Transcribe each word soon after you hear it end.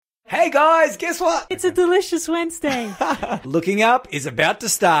Hey guys, guess what? It's a delicious Wednesday. Looking Up is about to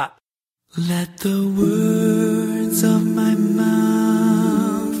start. Let the words of my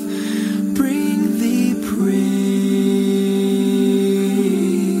mouth bring thee praise.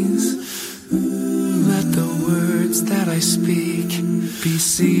 Let the words that I speak be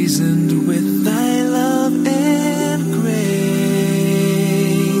seasoned with thy love and grace.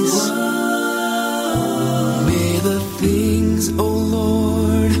 May the things, O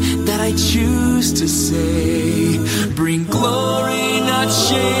Lord, that I choose to say bring glory, not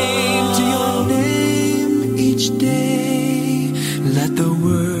shame, to your name each day. Let the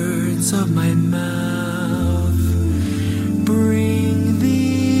words of my mouth bring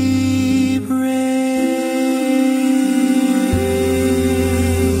thee praise.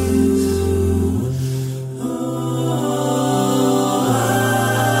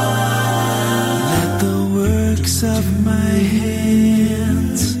 Let the works of my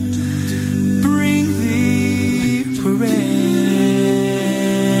hands bring thee praise.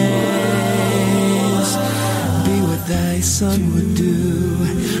 Be what thy Son would do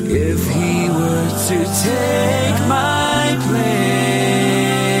if he were to take my place.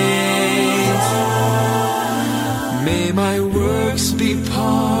 May my works be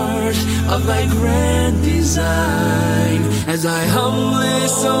part of thy grand design as I humbly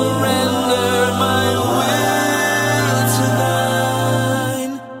surrender my will to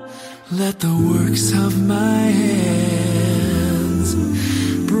thine. Let the works of my hands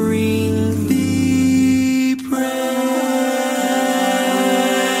bring thee praise.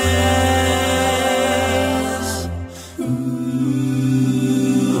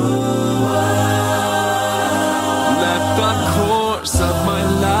 Let the course of my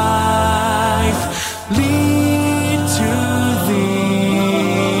life lead to thee.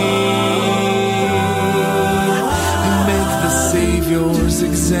 Make the Savior's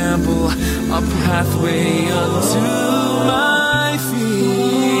example a pathway unto my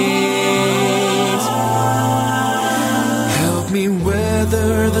feet. Help me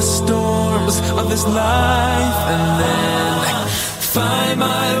weather the storms of this life and then find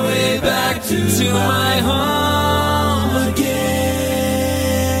my way back to my home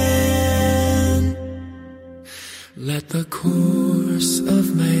again. Let the course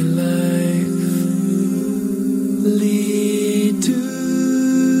of my life lead to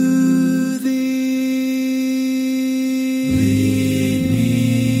thee. Lead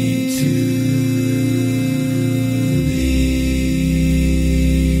me to thee.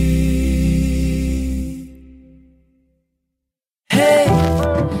 Hey,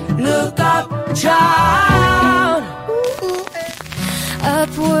 look up, child.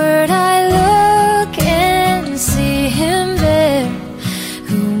 Upward I look and see him there,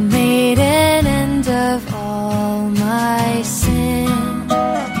 who made an end of all my sin.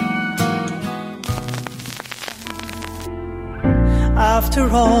 After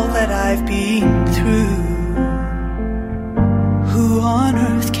all that I've been through, who on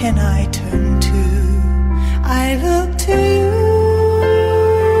earth can I turn to? I look to you.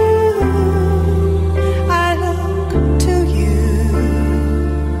 I look to you.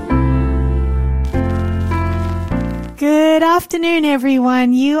 Good afternoon,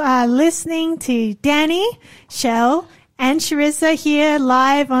 everyone. You are listening to Danny, Shell, and Sharissa here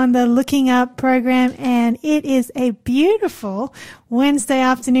live on the Looking Up program, and it is a beautiful Wednesday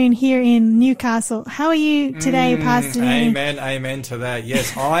afternoon here in Newcastle. How are you today, Pastor Danny? Amen to that.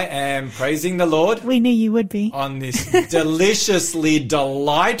 Yes, I am praising the Lord We knew you would be. on this deliciously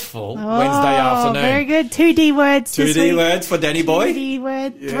delightful Wednesday afternoon. Very good. 2D words this 2D week. words for Danny boy. 3D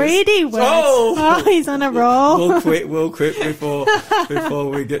word. Yes. 3D words. Oh. He's on a roll. We'll quit before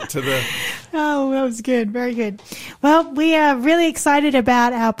we get to the... Oh, that was good. Very good. Well, we are really excited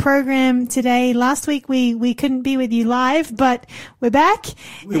about our program today. Last week we couldn't be with you live, but we're back.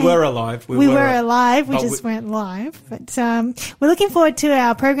 We were alive. We were alive. We but just weren't live. But we're looking forward to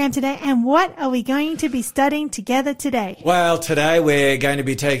our program today. And what are we going to be studying together today? Well, today we're going to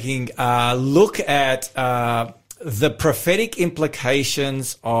be taking a look at the prophetic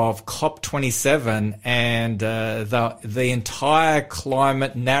implications of COP27 and the entire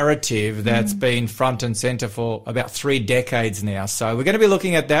climate narrative that's been front and center for about 3 decades now. So we're going to be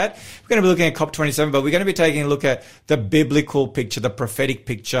looking at that. We're going to be looking at COP27, but we're going to be taking a look at the biblical picture, the prophetic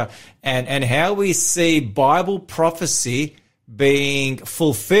picture, and how we see Bible prophecy being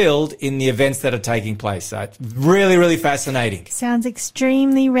fulfilled in the events that are taking place. So it's really, really fascinating. Sounds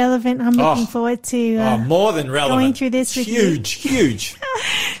extremely relevant. I'm looking forward to more than relevant. going through this with you. Huge.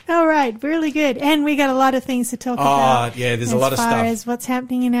 All right, really good. And we got a lot of things to talk about. Yeah, there's a lot of stuff. As far as what's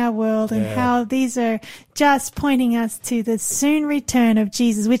happening in our world and how these are just pointing us to the soon return of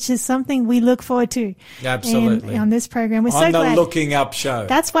Jesus, which is something we look forward to. Absolutely. On this program. We're so on the glad. Looking Up show.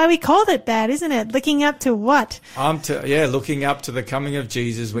 That's why we called it that, isn't it? Looking up to what? Looking up to the coming of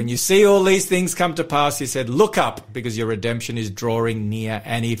Jesus. When you see all these things come to pass, he said, look up, because your redemption is drawing near.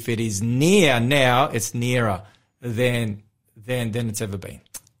 And if it is near now, it's nearer than it's ever been.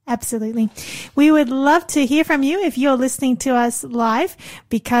 Absolutely. We would love to hear from you if you're listening to us live,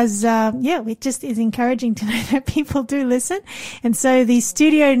 because, it just is encouraging to know that people do listen. And so the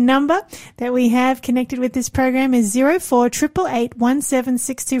studio number that we have connected with this program is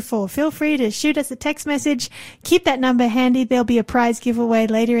 0488817624. Feel free to shoot us a text message. Keep that number handy. There'll be a prize giveaway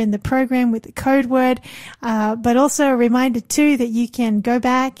later in the program with the code word. But also a reminder too that you can go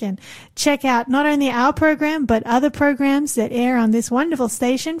back and check out not only our program, but other programs that air on this wonderful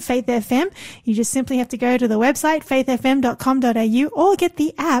station, Faith FM. You just simply have to go to the website, faithfm.com.au, or get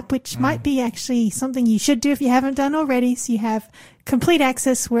the app, which might be actually something you should do if you haven't done already, so you have complete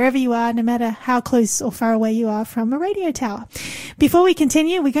access wherever you are, no matter how close or far away you are from a radio tower. Before we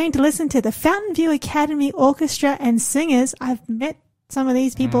continue, we're going to listen to the Fountain View Academy Orchestra and Singers. I've met some of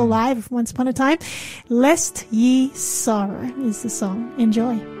these people live once upon a time. Lest Ye Sorrow is the song.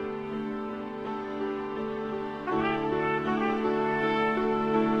 Enjoy.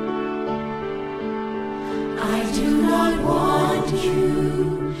 I do not want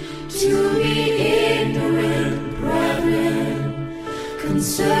you to be ignorant, brethren,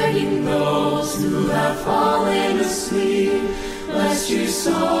 concerning those who have fallen asleep, lest you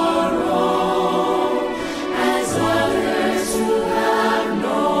sorrow as others who have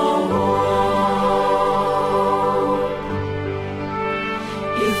no hope.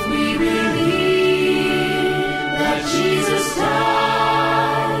 If we believe that Jesus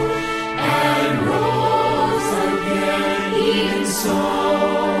died and rose again, even so,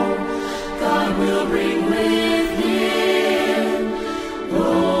 God will bring with him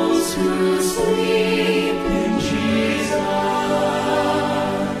those who sleep in Jesus.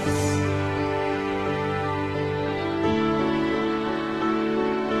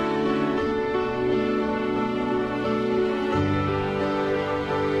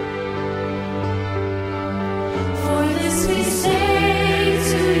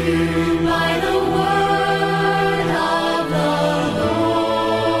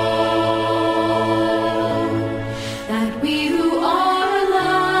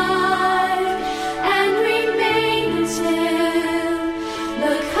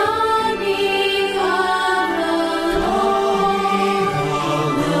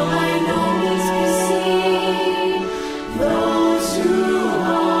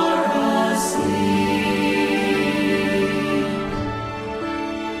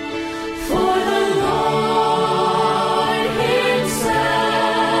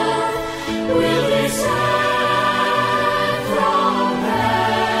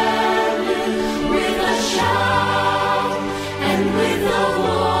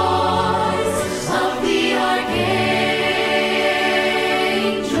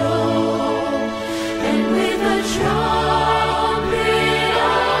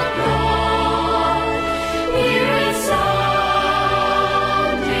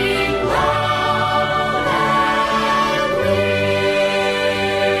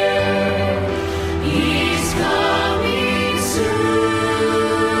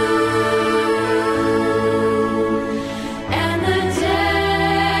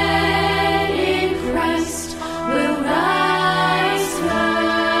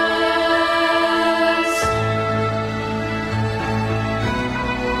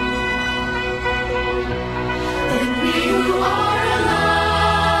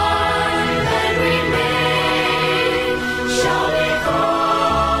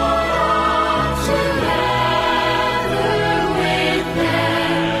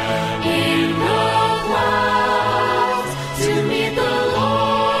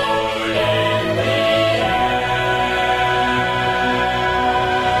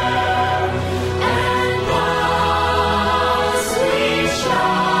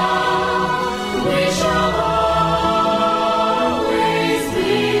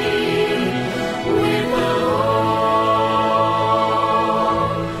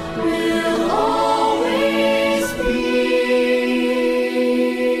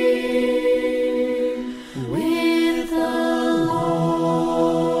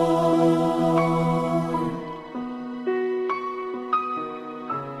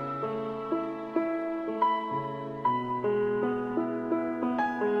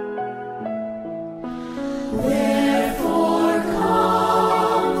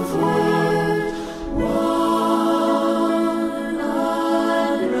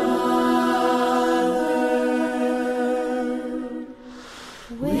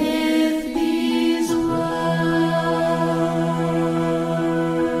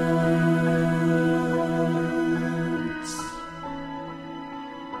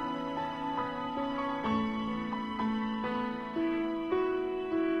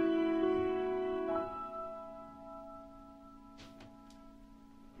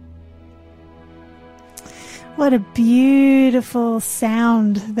 What a beautiful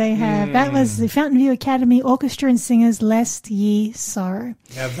sound they have. That was the Fountain View Academy Orchestra and Singers, Lest Ye Sorrow.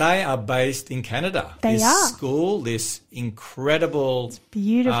 Now, they are based in Canada. They are. School, this incredible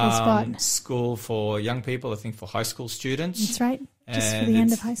Beautiful spot. school for young people, I think for high school students. That's right. Just for And the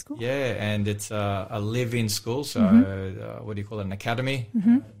end it's- of high school. Yeah, and it's a live-in school, so what do you call it, an academy,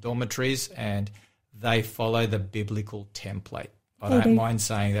 dormitories, and they follow the biblical template. I They don't do. mind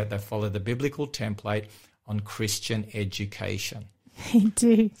saying that they follow the biblical template on Christian education. They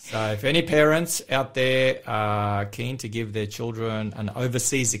do. So if any parents out there are keen to give their children an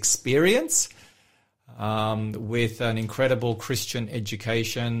overseas experience with an incredible Christian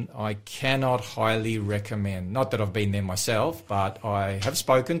education, I cannot highly recommend. Not that I've been there myself, but I have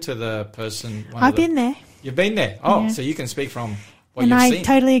spoken to the person. I've been there. You've been there? Oh, Yeah. so you can speak from what And you've I seen.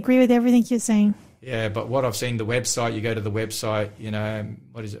 totally agree with everything you're saying. Yeah, but what I've seen, the website, you go to the website,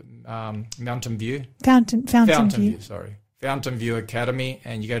 what is it, Mountain View? Fountain View. Fountain View Academy,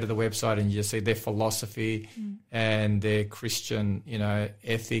 and you go to the website and you just see their philosophy and their Christian,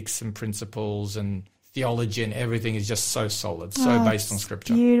 ethics and principles and theology and everything is just so solid, so Oh, based on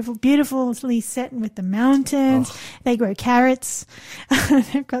Scripture. Beautiful, beautifully set with the mountains. Oh. They grow carrots.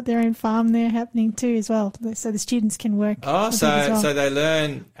 They've got their own farm there happening too as well, so the students can work. Oh, with it as well. so they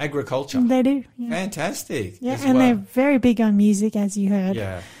learn agriculture. They do. Yeah, Fantastic. yeah, as and well. they're very big on music, as you heard.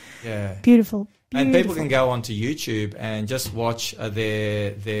 Yeah. Beautiful. And people can go onto YouTube and just watch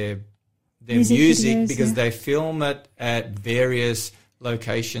their Music music videos, because yeah. they film it at various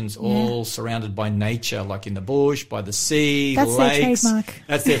locations, all surrounded by nature, like in the bush, by the sea, That's their lakes. trademark.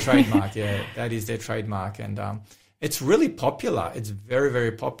 That's their trademark. Yeah, that is their trademark, and it's really popular. It's very,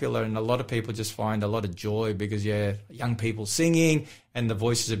 very popular, and a lot of people just find a lot of joy because young people singing, and the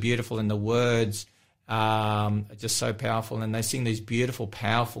voices are beautiful, and the words. Are just so powerful, and they sing these beautiful,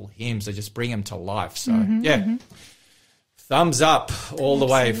 powerful hymns. They just bring them to life. So, thumbs up all the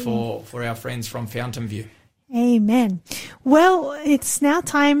way for our friends from Fountain View. Amen. Well, it's now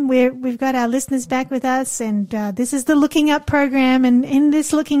time we've got our listeners back with us, and this is the Looking Up program. And in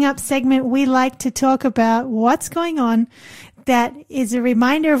this Looking Up segment, we like to talk about what's going on that is a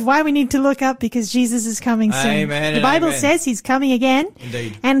reminder of why we need to look up, because Jesus is coming soon. Amen The and Bible amen. says he's coming again.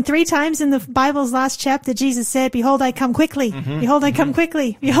 Indeed. And 3 times in the Bible's last chapter, Jesus said, "Behold, I come quickly. Mm-hmm. Behold, I come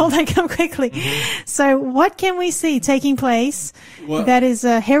quickly. Behold, I come quickly." So what can we see taking place Well, that is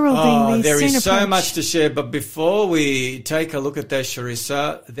heralding the there soon is so approach? much to share, but before we take a look at that,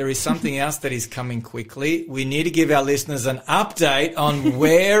 Sharissa, there is something else that is coming quickly. We need to give our listeners an update on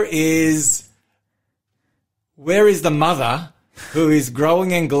where is the mother who is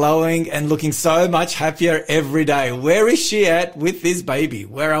growing and glowing and looking so much happier every day. Where is she at with this baby?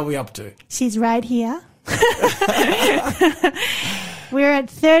 Where are we up to? She's right here. We're at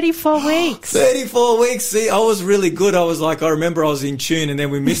 34 weeks. 34 weeks. See, I was really good. I remember I was in tune, and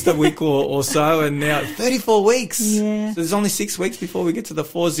then we missed a week or so, and now 34 weeks. Yeah. So there's only 6 weeks before we get to the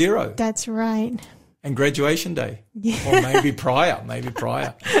 40 That's right. and graduation day. Or maybe prior.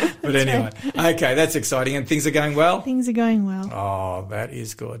 But anyway, okay, that's exciting. And things are going well? Things are going well. Oh, that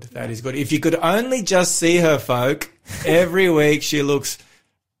is good. That is good. If you could only just see her, folk, every week she looks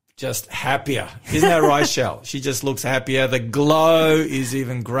just happier. Isn't that right, Shell? She just looks happier. The glow is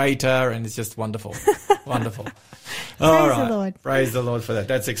even greater, and it's just wonderful. Wonderful. All Praise the right. Lord. Praise the Lord for that.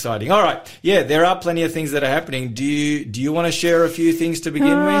 That's exciting. All right. Yeah, there are plenty of things that are happening. Do you want to share a few things to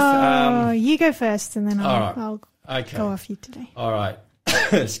begin with? You go first, and then I'll Okay. go off you today. All right.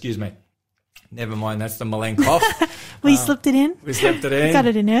 Excuse me. Never mind. That's the Malenkov. We slipped it in. We slipped it in. Got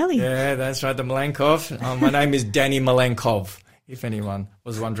it in early. Yeah, that's right. The Malenkov. My name is Danny Malenkov, if anyone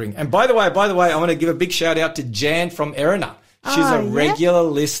was wondering. And by the way, I want to give a big shout out to Jan from Erina. She's a regular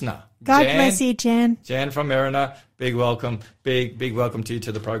listener. God Jan, bless you, Jan. Jan from Erina. Big welcome. Big welcome to you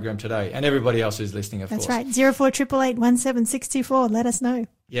to the program today. And everybody else who's listening, of That's course. right. 0488817624. Let us know.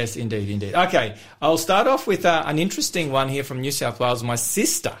 Yes, indeed. Okay, I'll start off with an interesting one here from New South Wales. My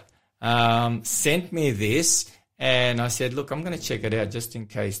sister sent me this, and I said, look, I'm going to check it out just in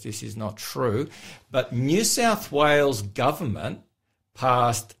case this is not true. But New South Wales government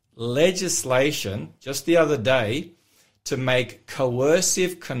passed legislation just the other day to make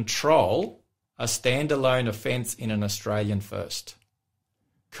coercive control a standalone offence in an Australian first.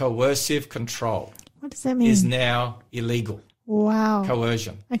 Coercive control What does that mean? is now illegal. Wow.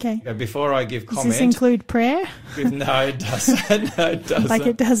 Coercion. Okay. Now, before I give Does comment, this include prayer? no, it doesn't. No, it doesn't. Like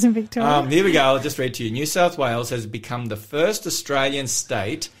it does in Victoria? Here we go. I'll just read to you. New South Wales has become the first Australian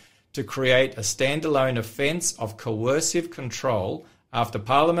state to create a standalone offence of coercive control after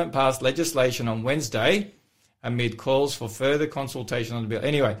Parliament passed legislation on Wednesday amid calls for further consultation on the bill.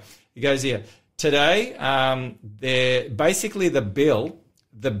 Anyway, it goes here. today, basically the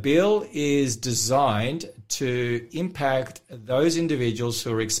bill is designed to impact those individuals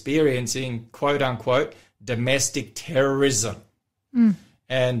who are experiencing, quote unquote, domestic terrorism.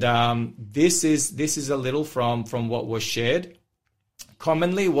 And this is a little from what was shared.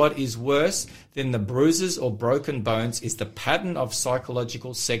 Commonly, what is worse than the bruises or broken bones is the pattern of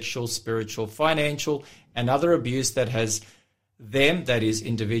psychological, sexual, spiritual, financial, and other abuse that has them, that is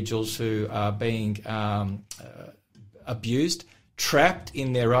individuals who are being abused, trapped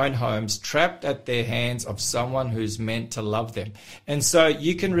in their own homes, trapped at their hands of someone who's meant to love them. And so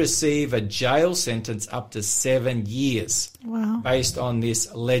you can receive a jail sentence up to 7 years based on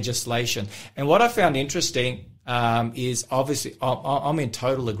this legislation. And what I found interesting is obviously I'm in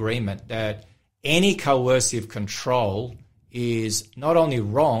total agreement that any coercive control is not only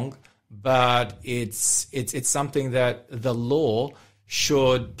wrong, but it's something that the law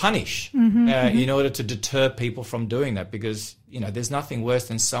should punish in order to deter people from doing that, because there's nothing worse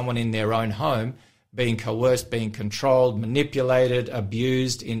than someone in their own home being coerced, being controlled, manipulated,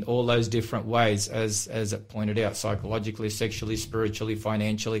 abused in all those different ways, as it pointed out, psychologically, sexually, spiritually,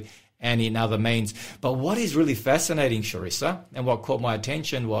 financially, and in other means. But what is really fascinating, Charissa, and what caught my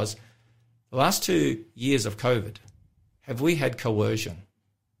attention was the last 2 years of COVID, have we had coercion?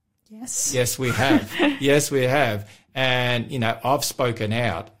 Yes. Yes, we have. Yes, we have. And, I've spoken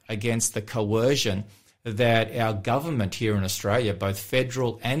out against the coercion that our government here in Australia, both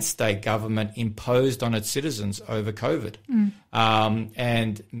federal and state government, imposed on its citizens over COVID.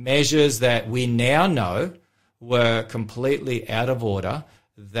 And measures that we now know were completely out of order,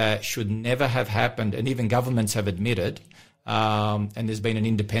 that should never have happened, and even governments have admitted, and there's been an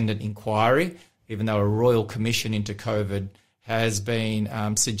independent inquiry, even though a royal commission into COVID has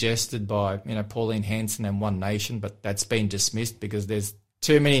been suggested by Pauline Hanson and One Nation, but that's been dismissed because there's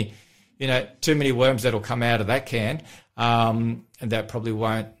too many worms that'll come out of that can, and that probably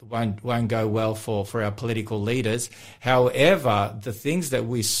won't go well for our political leaders. However, the things that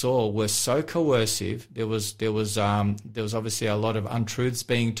we saw were so coercive. There was obviously a lot of untruths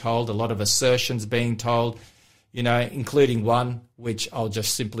being told, a lot of assertions being told, including one which I'll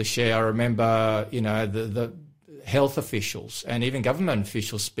just simply share. I remember, the health officials and even government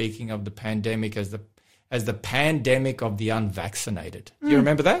officials speaking of the pandemic as the pandemic of the unvaccinated. Do you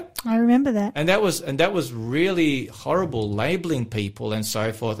remember that? I remember that. And that was really horrible, labeling people and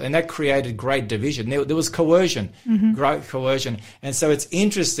so forth. And that created great division. There was coercion, great coercion. And so it's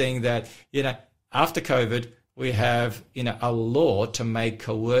interesting that, after COVID, we have, a law to make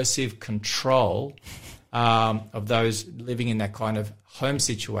coercive control of those living in that kind of home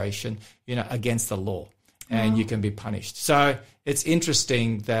situation, against the law. And you can be punished. So it's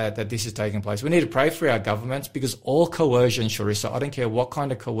interesting that this is taking place. We need to pray for our governments, because all coercion, Charissa, I don't care what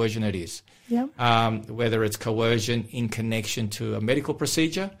kind of coercion it is, whether it's coercion in connection to a medical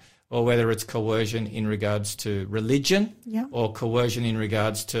procedure, or whether it's coercion in regards to religion, or coercion in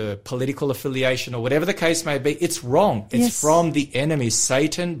regards to political affiliation, or whatever the case may be, it's wrong. It's from the enemy.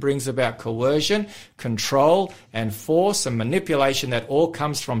 Satan brings about coercion, control, and force and manipulation. That all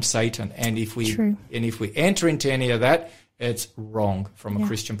comes from Satan. And if we enter into any of that, it's wrong from a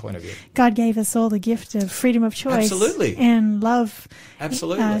Christian point of view. God gave us all the gift of freedom of choice. Absolutely. And love.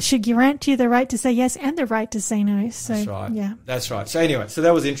 Absolutely. Should grant you the right to say yes and the right to say no. So, that's right. Yeah. That's right. So anyway,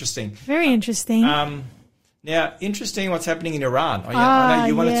 that was interesting. Very interesting. Now, interesting what's happening in Iran. I know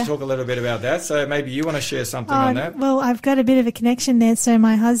you wanted to talk a little bit about that, so maybe you want to share something on that. Well, I've got a bit of a connection there. So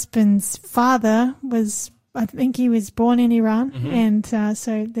my husband's father I think he was born in Iran, and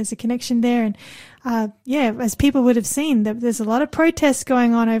so there's a connection there. And as people would have seen, there's a lot of protests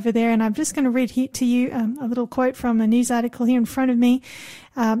going on over there. And I'm just going to read to you a little quote from a news article here in front of me.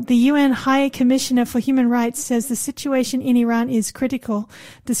 The UN High Commissioner for Human Rights says the situation in Iran is critical,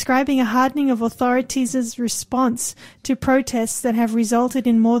 describing a hardening of authorities' response to protests that have resulted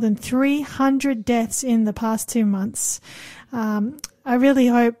in more than 300 deaths in the past 2 months. I really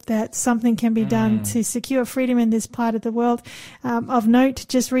hope that something can be done to secure freedom in this part of the world. Of note,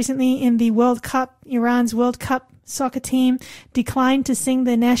 just recently in the World Cup, Iran's World Cup soccer team declined to sing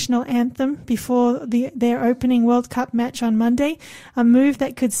their national anthem before their opening World Cup match on Monday, a move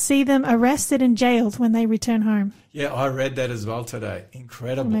that could see them arrested and jailed when they return home. Yeah, I read that as well today.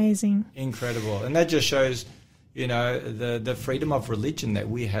 Incredible. Amazing. Incredible. And that just shows, the freedom of religion that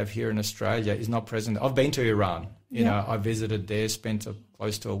we have here in Australia is not present. I've been to Iran. I visited there, spent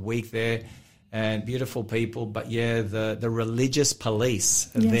close to a week there, and beautiful people. But the religious police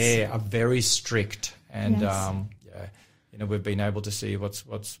there are very strict, and we've been able to see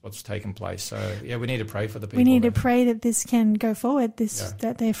what's taken place. So yeah, we need to pray for the people. We need to pray that this can go forward,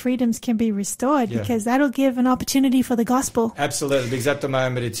 that their freedoms can be restored, because that'll give an opportunity for the gospel. Absolutely, because at the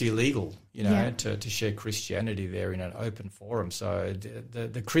moment it's illegal, to share Christianity there in an open forum. So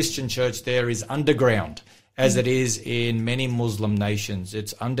the Christian church there is underground, as it is in many Muslim nations.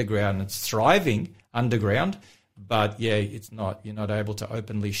 It's underground. It's thriving underground. But it's not. You're not able to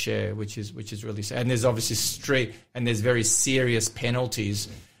openly share, which is really sad. And there's obviously there's very serious penalties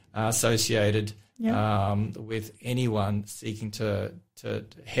associated with anyone seeking to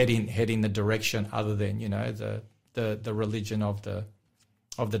head in the direction other than the religion of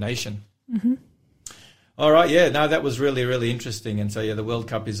the nation. Mm-hmm. All right, that was really, really interesting. And so the World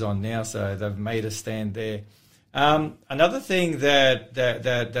Cup is on now, so they've made a stand there. Another thing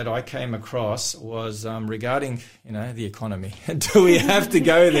that I came across was regarding the economy. Do we have to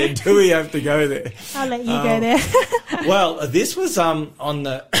go there? I'll let you go there. Well, this was on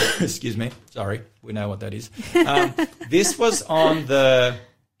the excuse me, sorry, we know what that is. This was on the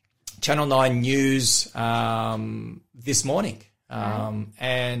Channel 9 News this morning. So I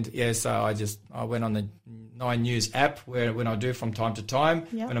went on the 9 News app when I do from time to time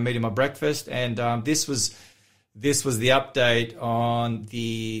when I'm eating my breakfast, and this was the update on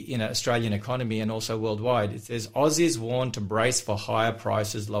the Australian economy and also worldwide. It says Aussies warned to brace for higher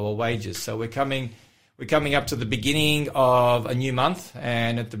prices, lower wages. So we're coming up to the beginning of a new month,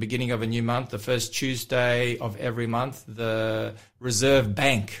 and at the beginning of a new month, the first Tuesday of every month, the Reserve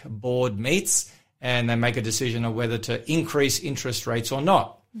Bank board meets and they make a decision on whether to increase interest rates or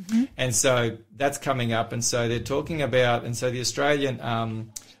not. Mm-hmm. And so that's coming up, and so they're talking about, and so the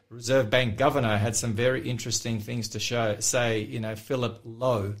Australian Reserve Bank governor had some very interesting things to say, Philip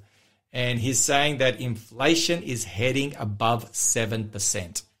Lowe, and he's saying that inflation is heading above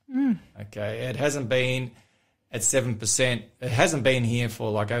 7%. Okay, it hasn't been at 7%. It hasn't been here for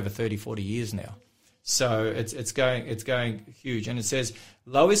like over 30, 40 years now. So it's going huge. And it says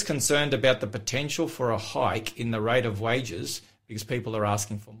Lowe is concerned about the potential for a hike in the rate of wages because people are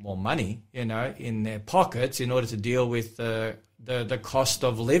asking for more money, in their pockets in order to deal with the cost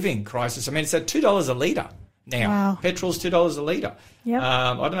of living crisis. I mean, it's at $2 a litre now. Wow. Petrol's $2 a litre. Yep.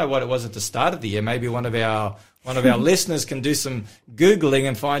 I don't know what it was at the start of the year. Maybe one of our listeners can do some Googling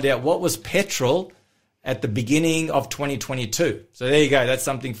and find out what was petrol at the beginning of 2022. So there you go. That's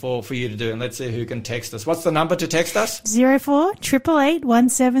something for you to do. And let's see who can text us. What's the number to text us? 04 888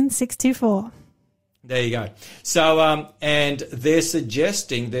 17624. There you go. So, and they're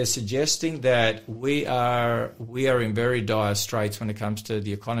suggesting that we are in very dire straits when it comes to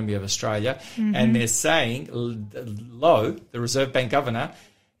the economy of Australia. Mm-hmm. And they're saying, Lowe, the Reserve Bank governor,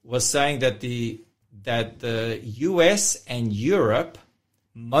 was saying that the US and Europe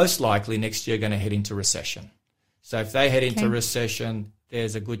most likely next year are going to head into recession. So if they head into recession,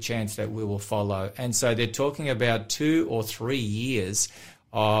 there's a good chance that we will follow. And so they're talking about 2 or 3 years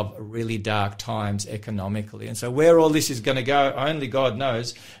of really dark times economically. And so where all this is going to go, only God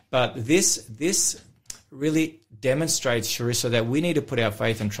knows. But this really demonstrates, Charissa, that we need to put our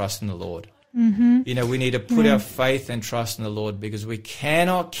faith and trust in the Lord. Mm-hmm. We need to put our faith and trust in the Lord, because we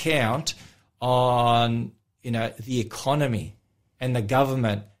cannot count on, the economy and the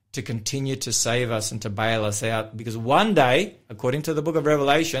government to continue to save us and to bail us out, because one day, according to the book of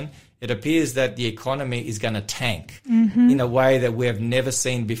Revelation, it appears that the economy is going to tank in a way that we have never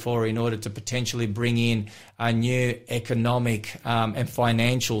seen before, in order to potentially bring in a new economic and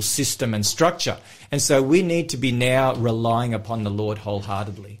financial system and structure. And so we need to be now relying upon the Lord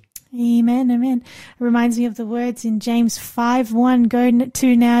wholeheartedly. Amen, amen. It reminds me of the words in James 5:1. Go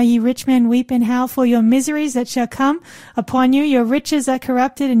to now, ye rich men, weep and howl for your miseries that shall come upon you. Your riches are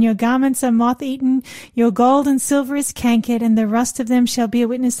corrupted, and your garments are moth-eaten. Your gold and silver is cankered, and the rust of them shall be a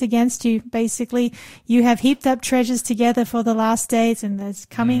witness against you. Basically, you have heaped up treasures together for the last days, and there's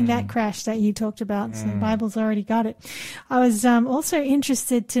coming that crash that you talked about. So the Bible's already got it. I was also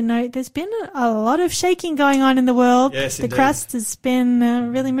interested to note there's been a lot of shaking going on in the world. Yes, the indeed. crust has been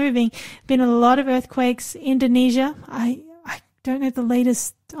really moving. Been a lot of earthquakes. Indonesia, I don't know the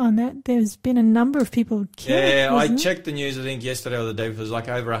latest on that. There's been a number of people killed. Yeah, I checked the news, I think yesterday or the day, it was like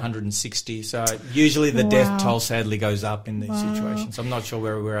over 160. So usually the death toll sadly goes up in these situations. I'm not sure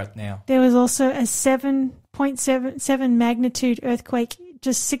where we're at now. There was also a 7.7 magnitude earthquake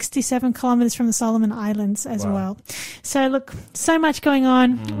just 67 kilometers from the Solomon Islands as well. So look, so much going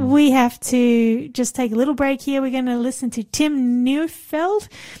on. We have to just take a little break here. We're going to listen to Tim Neufeld,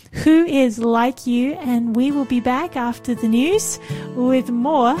 Who Is Like You, and we will be back after the news with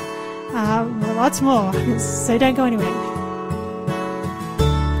more, lots more. So don't go anywhere.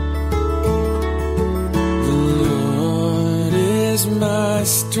 The Lord is my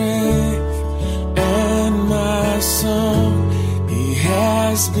strength and my song. He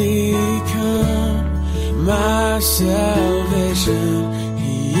has become my salvation.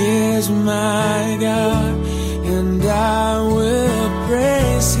 He is my God, and I will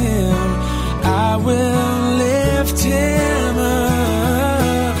praise Him. I will lift Him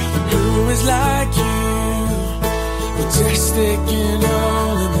up. Who is like You, majestic in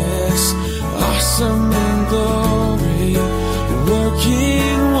holiness, awesome in glory,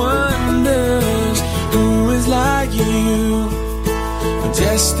 working wonders? Who is like You,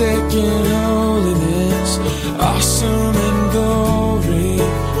 majestic in holiness, awesome in glory,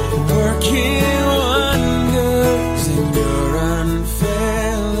 working wonders? In Your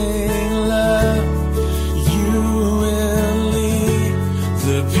unfailing love, You will lead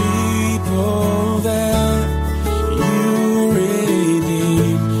the people that You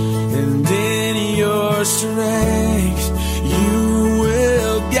redeem, and in Your strength You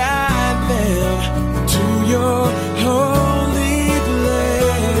will guide them to Your holy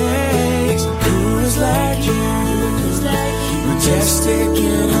place. Who is like You, majestic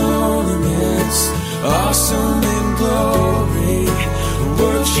in holiness, awesome in glory,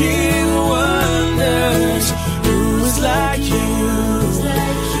 working wonders? Who is like You,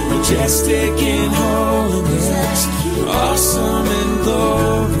 majestic in holiness, awesome in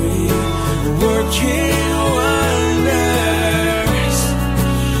glory, working wonders?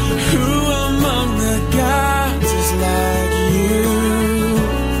 Who among the gods is like You?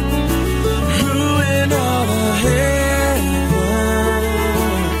 Who in all the heavens?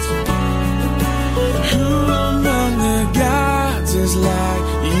 Who among the gods is like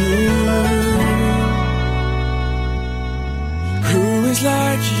You? Who is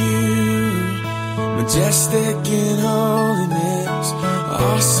like You, majestic in holiness,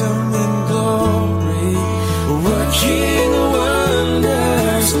 awesome in glory, working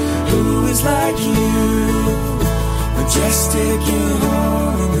wonders? Who is like You, majestic in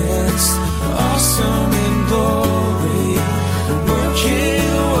holiness, awesome in glory,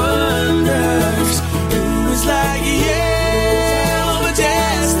 working wonders? Who is like You,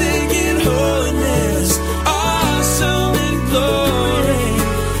 majestic in holiness, awesome in glory,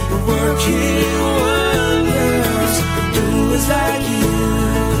 working wonders? Who is like You,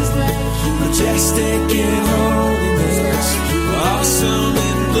 majestic in holiness, awesome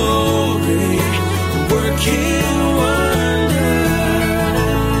in glory, working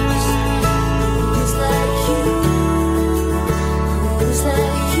wonders? Who is like You? Who is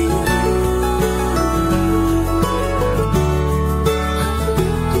like You?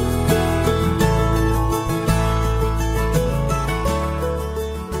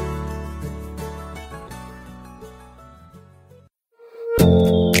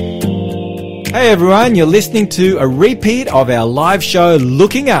 Hey everyone, you're listening to a repeat of our live show,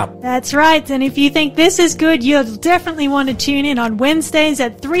 Looking Up. That's right. And if you think this is good, you'll definitely want to tune in on Wednesdays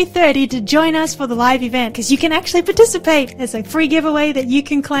at 3:30 to join us for the live event, because you can actually participate. There's a free giveaway that you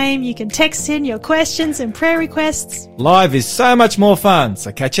can claim. You can text in your questions and prayer requests. Live is so much more fun,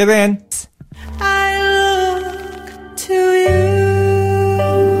 so catch you then. I look to You.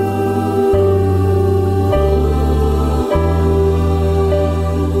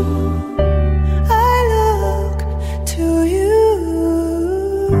 I look to You.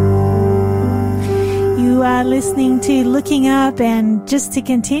 You are listening to Looking Up, and just to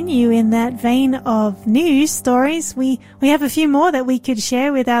continue in that vein of news stories, we have a few more that we could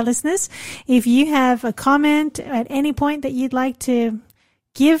share with our listeners. If you have a comment at any point that you'd like to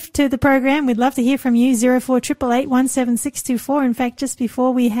give to the program, we'd love to hear from you. 0488817624. In fact, just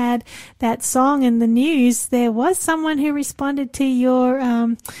before we had that song in the news, there was someone who responded to your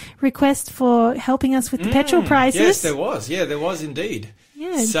request for helping us with the petrol prices. Yes, there was. Yeah, there was indeed.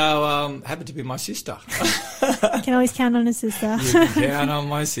 Yeah. So, happened to be my sister. You can always count on a sister. You can count on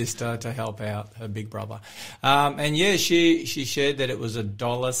my sister to help out her big brother. And yeah, she shared that it was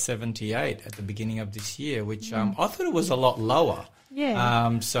 $1.78 at the beginning of this year, which I thought it was a lot lower.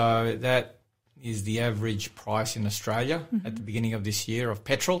 Yeah. So that is the average price in Australia at the beginning of this year of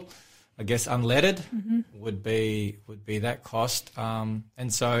petrol. I guess unleaded would be that cost. And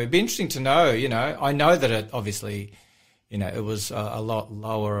so it'd be interesting to know, I know that it obviously, it was a lot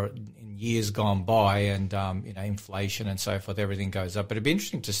lower in years gone by, and, inflation and so forth, everything goes up. But it'd be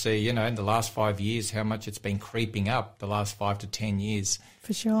interesting to see, in the last 5 years, how much it's been creeping up the last 5 to 10 years.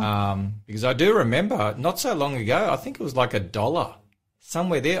 For sure. Because I do remember not so long ago, I think it was like $1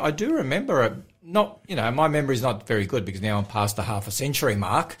 somewhere there. I do remember it. Not, my memory's not very good because now I'm past the half a century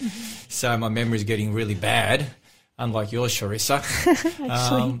mark. So my memory's getting really bad, unlike yours, Charissa.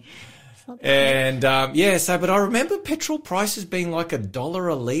 Actually, it's And but I remember petrol prices being like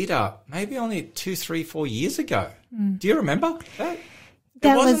 $1 a litre, maybe only 2, 3, 4 years ago. Do you remember that?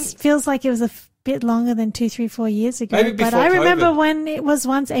 Feels like it was a bit longer than 2, 3, 4 years ago. Maybe but before I remember COVID. when it was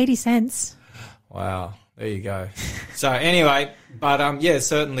once 80 cents. Wow, there you go. So anyway, but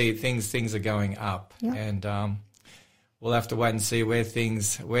certainly things are going up, and we'll have to wait and see where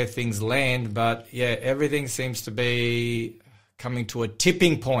things land. But everything seems to be coming to a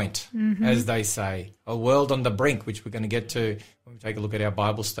tipping point, as they say, a world on the brink, which we're going to get to when we take a look at our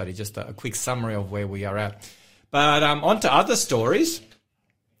Bible study. Just a quick summary of where we are at. But on to other stories.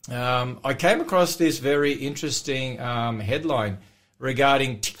 I came across this very interesting headline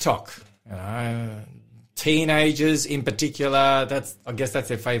regarding TikTok. Teenagers in particular, I guess that's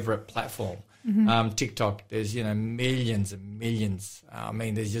their favorite platform. TikTok, there's, millions and millions.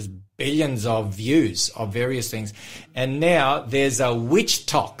 There's just billions of views of various things. And now there's a witch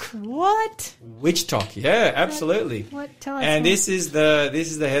talk. What? Witch talk. Yeah, absolutely. What? Tell us And more. this is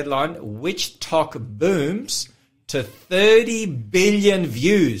the headline. Witch talk booms to 30 billion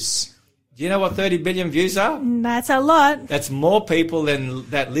views. Do you know what 30 billion views are? That's a lot. That's more people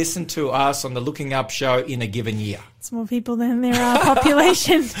that listen to us on the Looking Up show in a given year. It's more people than there are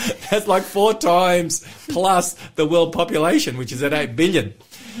population. That's like 4 times plus the world population, which is at 8 billion.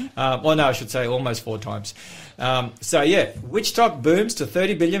 I should say almost 4 times. Witch talk booms to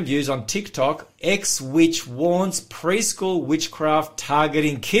 30 billion views on TikTok. Ex-witch warns preschool witchcraft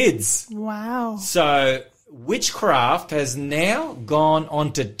targeting kids. Wow. So witchcraft has now gone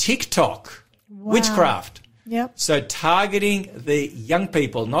onto TikTok. Wow. Witchcraft. Yep. So targeting the young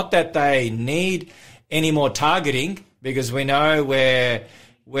people, not that they need any more targeting, because we know where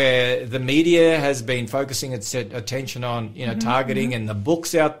the media has been focusing its attention on, targeting, and the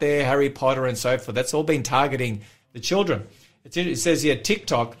books out there, Harry Potter and so forth, that's all been targeting the children. It says here,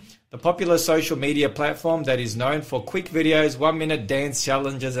 TikTok, the popular social media platform that is known for quick videos, 1-minute dance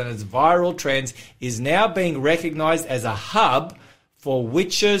challenges, and its viral trends, is now being recognized as a hub for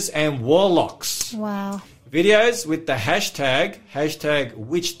witches and warlocks. Wow. Videos with the hashtag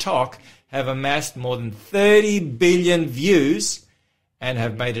WitchTalk have amassed more than 30 billion views and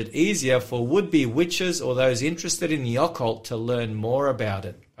have made it easier for would-be witches or those interested in the occult to learn more about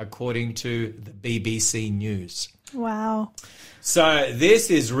it, according to the BBC News. Wow. So this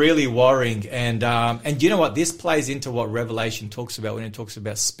is really worrying, and you know what? This plays into what Revelation talks about when it talks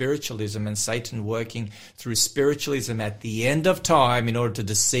about spiritualism and Satan working through spiritualism at the end of time in order to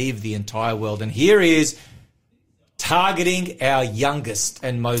deceive the entire world. And here he is targeting our youngest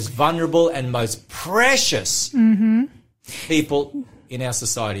and most vulnerable and most precious people in our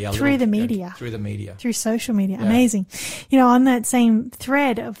society. Through the media. Through the media. Through social media. Yeah. Amazing. On that same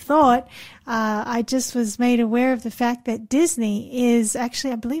thread of thought, I just was made aware of the fact that Disney is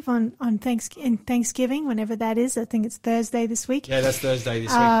actually, I believe, on Thanksgiving, whenever that is. I think it's Thursday this week. Yeah, that's Thursday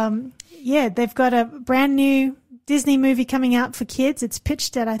this week. They've got a brand new Disney movie coming out for kids. It's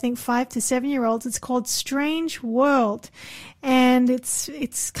pitched at, I think, 5 to 7-year-olds. It's called Strange World. And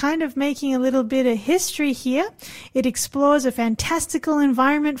it's kind of making a little bit of history here. It explores a fantastical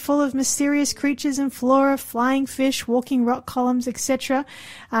environment full of mysterious creatures and flora, flying fish, walking rock columns, etc.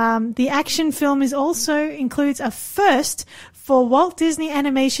 The action film also includes a first for Walt Disney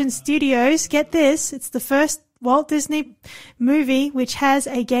Animation Studios. Get this, it's the first Walt Disney movie which has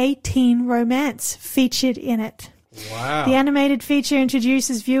a gay teen romance featured in it. Wow. The animated feature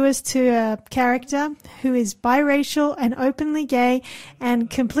introduces viewers to a character who is biracial and openly gay and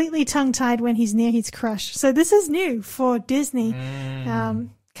completely tongue-tied when he's near his crush. So this is new for Disney,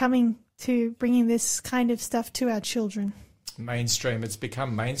 coming to bringing this kind of stuff to our children. Mainstream. It's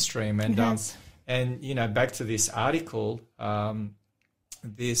become mainstream. And back to this article,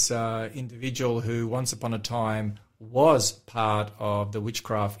 this individual who once upon a time was part of the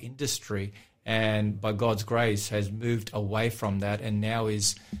witchcraft industry and by God's grace has moved away from that and now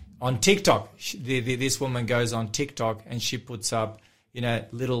is on TikTok. This woman goes on TikTok and she puts up,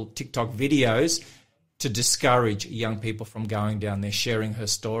 little TikTok videos to discourage young people from going down there, sharing her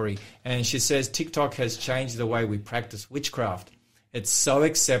story. And she says TikTok has changed the way we practice witchcraft. It's so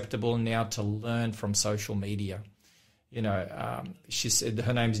acceptable now to learn from social media. She said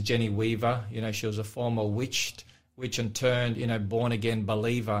her name's Jenny Weaver. She was a former witch and turned, born-again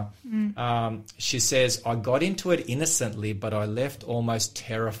believer. She says, I got into it innocently, but I left almost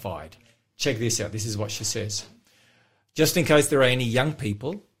terrified. Check this out. This is what she says. Just in case there are any young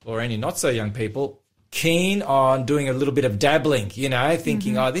people or any not-so-young people keen on doing a little bit of dabbling,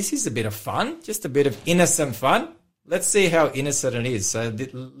 thinking, this is a bit of fun, just a bit of innocent fun. Let's see how innocent it is. So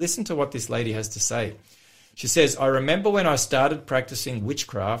listen to what this lady has to say. She says, I remember when I started practicing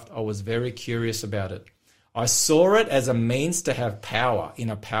witchcraft, I was very curious about it. I saw it as a means to have power in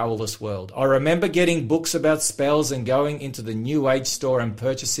a powerless world. I remember getting books about spells and going into the New Age store and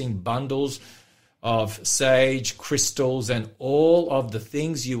purchasing bundles of sage, crystals, and all of the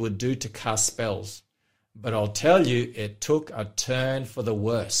things you would do to cast spells. But I'll tell you, it took a turn for the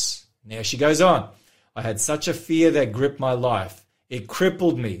worse. Now she goes on. I had such a fear that gripped my life. It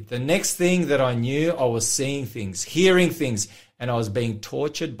crippled me. The next thing that I knew, I was seeing things, hearing things, and I was being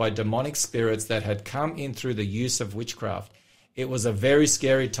tortured by demonic spirits that had come in through the use of witchcraft. It was a very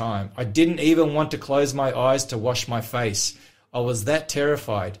scary time. I didn't even want to close my eyes to wash my face. I was that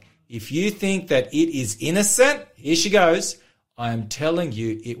terrified. If you think that it is innocent, here she goes, I am telling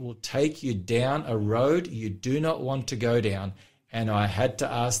you, it will take you down a road you do not want to go down. And I had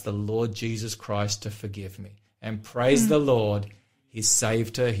to ask the Lord Jesus Christ to forgive me. And praise the Lord, he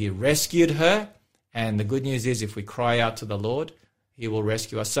saved her, he rescued her. And the good news is if we cry out to the Lord, he will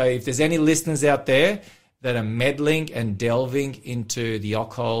rescue us. So if there's any listeners out there that are meddling and delving into the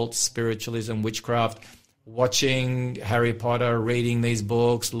occult, spiritualism, witchcraft, watching Harry Potter, reading these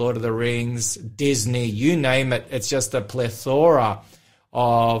books, Lord of the Rings, Disney, you name it, it's just a plethora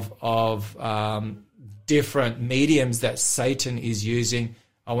of different mediums that Satan is using.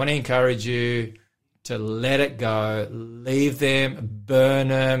 I want to encourage you to let it go, leave them, burn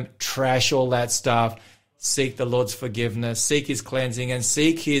them, trash all that stuff, seek the Lord's forgiveness, seek his cleansing, and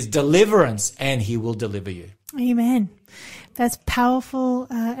seek his deliverance, and he will deliver you. Amen. That's powerful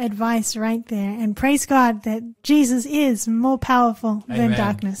advice right there. And praise God that Jesus is more powerful than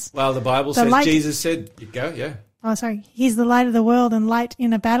darkness. Well, the Bible says, Jesus said, you go, yeah. Oh, sorry. He's the light of the world, and light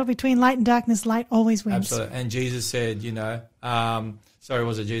in a battle between light and darkness, light always wins. Absolutely. And Jesus said,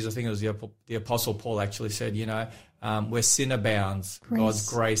 was it Jesus? I think it was the Apostle Paul actually said, where sin abounds, God's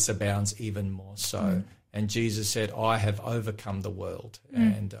grace abounds even more so. And Jesus said, I have overcome the world.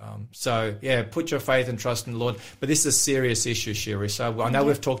 And put your faith and trust in the Lord. But this is a serious issue, Shiri. So I know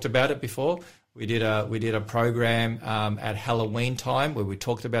we've talked about it before. We did a program at Halloween time where we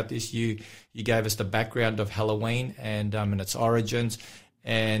talked about this. You gave us the background of Halloween and its origins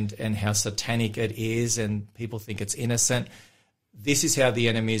and how satanic it is, and people think it's innocent. This is how the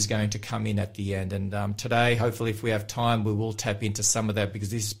enemy is going to come in at the end. And today, hopefully, if we have time, we will tap into some of that, because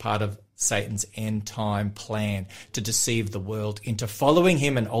this is part of Satan's end time plan to deceive the world into following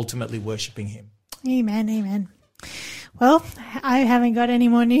him and ultimately worshiping him. Amen, amen. Well, I haven't got any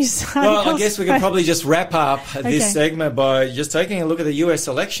more news. Well, I guess we could probably just wrap up this segment by just taking a look at the U.S.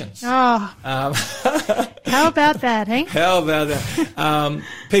 elections. Oh, how about that, eh? How about that?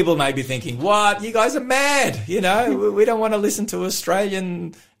 People may be thinking, what? You guys are mad. We don't want to listen to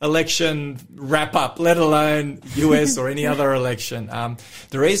Australian election wrap up, let alone US or any other election.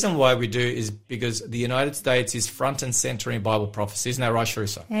 The reason why we do is because the United States is front and center in Bible prophecy. Isn't that right,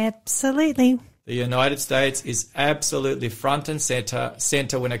 Charissa? Absolutely. The United States is absolutely front and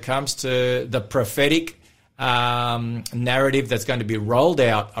center when it comes to the prophetic narrative that's going to be rolled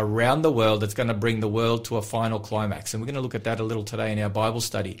out around the world, that's going to bring the world to a final climax. And we're going to look at that a little today in our Bible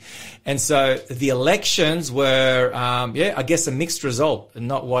study. And so the elections were, I guess a mixed result,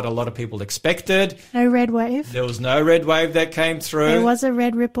 not what a lot of people expected. No red wave. There was no red wave that came through. There was a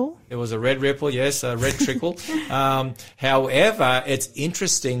red ripple. There was a red ripple, yes, a red trickle. However, it's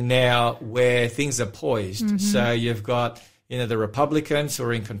interesting now where things are poised. Mm-hmm. So you've got, the Republicans who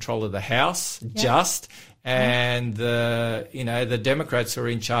are in control of the House, and the Democrats who are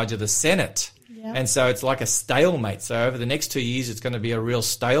in charge of the Senate. Yep. And so it's like a stalemate. So over the next 2 years, it's going to be a real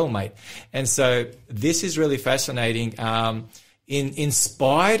stalemate. And so this is really fascinating. In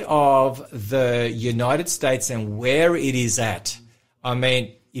spite of the United States and where it is at, I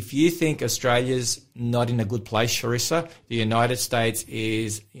mean, if you think Australia's not in a good place, Charissa, the United States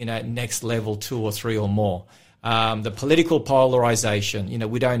is, next level 2 or 3 or more. The political polarization,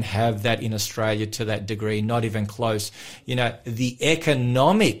 we don't have that in Australia to that degree, not even close. The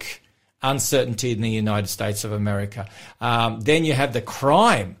economic uncertainty in the United States of America. Then you have the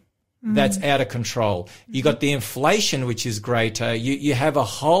crime that's out of control. You got the inflation, which is greater. You have a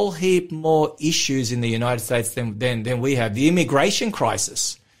whole heap more issues in the United States than we have. The immigration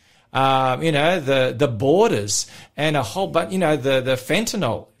crisis. The borders and a whole bunch, the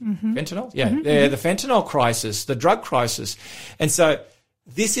fentanyl, the fentanyl crisis, the drug crisis. And so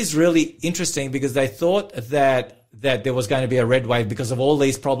this is really interesting because they thought that there was going to be a red wave because of all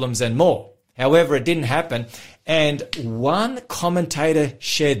these problems and more. However, it didn't happen. And one commentator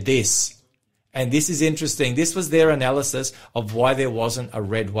shared this, and this is interesting. This was their analysis of why there wasn't a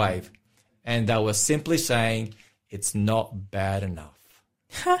red wave. And they were simply saying it's not bad enough.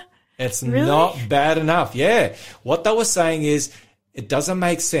 It's Really? not bad enough. Yeah. What they were saying is it doesn't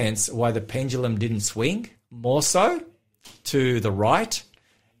make sense why the pendulum didn't swing more so to the right.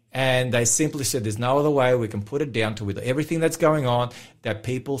 And they simply said there's no other way we can put it down to with everything that's going on that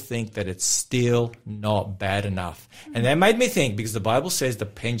people think that it's still not bad enough. And that made me think, because the Bible says the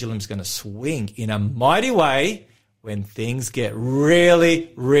pendulum's going to swing in a mighty way when things get really,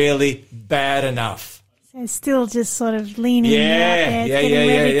 really bad enough. So it's still just sort of leaning out there. It's getting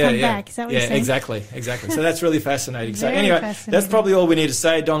ready to come back. Is that what you're saying? Exactly. So that's really fascinating. So Very anyway, fascinating. that's probably all we need to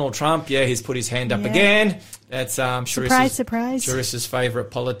say. Donald Trump, he's put his hand up Yeah. again. That's Surprise. Charissa's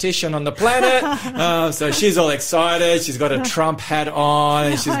favourite politician on the planet. So she's all excited. She's got a Trump hat on.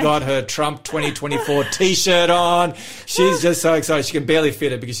 And she's got her Trump 2024 T-shirt on. She's just so excited. She can barely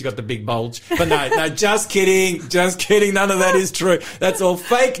fit it because she's got the big bulge. But no, just kidding. None of that is true. That's all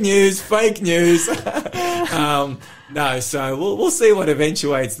fake news. No, so we'll see what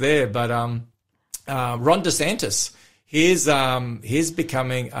eventuates there. But Ron DeSantis, he's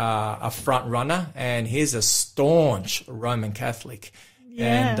becoming a front runner, and he's a staunch Roman Catholic.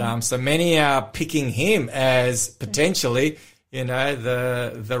 Yeah. And so many are picking him as potentially,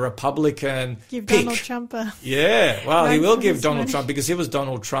 the Republican Give pick. Donald Trump a... Yeah, well, he Run will for give his Donald money. Trump, because he was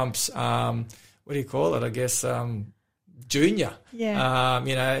Donald Trump's, what do you call it? I guess, junior.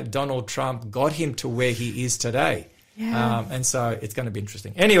 Yeah. Donald Trump got him to where he is today. Yeah. And so it's going to be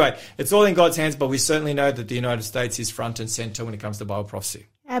interesting. Anyway, it's all in God's hands, but we certainly know that the United States is front and center when it comes to Bible prophecy.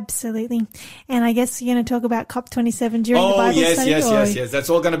 Absolutely. And I guess you're going to talk about COP27 during the Bible study? Yes. That's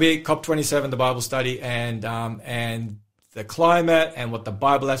all going to be COP27, the Bible study, and the climate and what the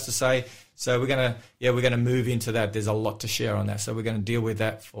Bible has to say. So we're going to move into that. There's a lot to share on that. So we're going to deal with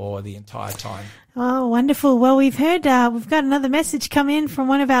that for the entire time. Oh, wonderful. Well, we've got another message come in from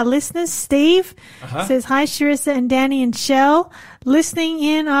one of our listeners, Steve. Says, hi, Charissa and Danny and Shell. Listening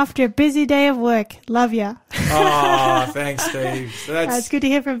in after a busy day of work. Love ya. Oh, thanks, Steve. So It's good to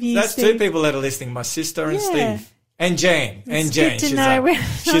hear from you, that's Steve. two people that are listening, my sister and Yeah. Steve. And Jan. good to know.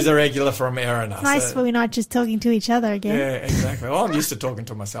 She's a regular from Erina. It's nice when we're not just talking to each other again. Yeah, exactly. Well, I'm used to talking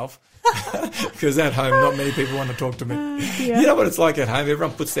to myself because at home, not many people want to talk to me. Yeah. You know what it's like at home?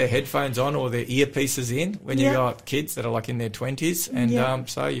 Everyone puts their headphones on or their earpieces in when you Yeah. got kids that are like in their 20s. And Yeah.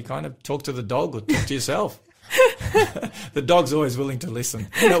 so you kind of talk to the dog or talk to yourself. The dog's always willing to listen.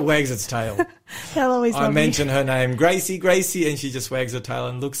 And it wags its tail. They'll always I love mention her name, Gracie, and she just wags her tail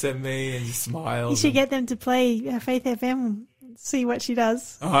and looks at me and smiles. you. You should get them to play Faith FM. See what she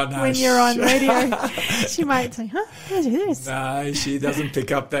does Oh, no, when you're on radio. She might say, huh? Who's this? No, she doesn't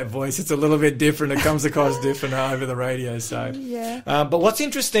pick up that voice. It's a little bit different. It comes across different over the radio. So, Yeah. But what's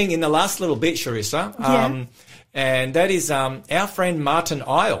interesting in the last little bit, Charissa, Yeah. and that is our friend Martin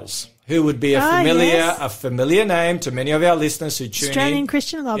Iles, who would be yes. a familiar name to many of our listeners who tune Australian in.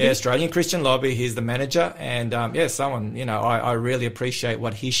 Christian Lobby. Yeah, Australian Christian Lobby. He's the manager, and someone I really appreciate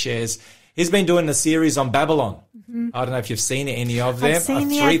what he shares. He's been doing a series on Babylon. I don't know if you've seen any of them. I've seen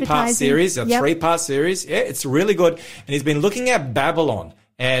the a three-part advertising. series. Yep. Three-part series. Yeah, it's really good. And he's been looking at Babylon.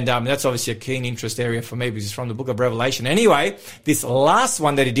 And that's obviously a keen interest area for me because it's from the book of Revelation. Anyway, this last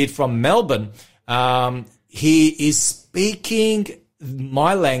one that he did from Melbourne, he is speaking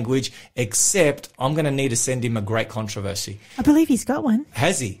my language, except I'm going to need to send him a great controversy. I believe he's got one.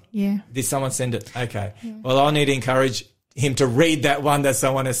 Has he? Yeah. Did someone send it? Okay. Yeah. Well, I'll need to encourage him to read that one that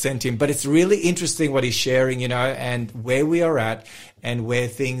someone has sent him. But it's really interesting what he's sharing, and where we are at and where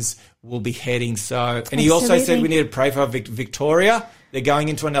things will be heading. So, and he also said we need to pray for Victoria. They're going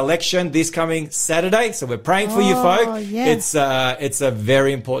into an election this coming Saturday. So we're praying for you folk. Yeah. It's a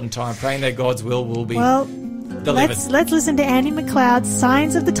very important time, praying that God's will be delivered. Let's listen to Andy McLeod's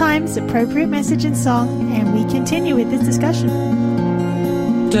Signs of the Times, appropriate message and song, and we continue with this discussion.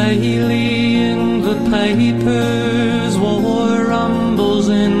 Daily in the papers, war rumbles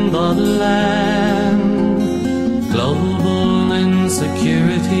in the land. Global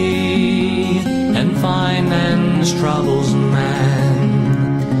insecurity and finance troubles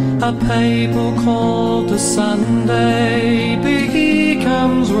man. A paper called the Sunday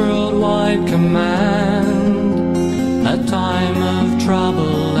becomes worldwide command. A time of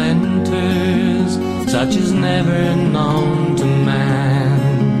trouble enters, such as never known to man.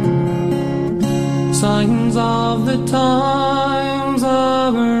 Signs of the times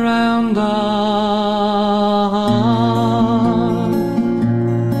are around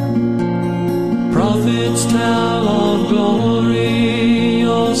us. Prophets tell of glory,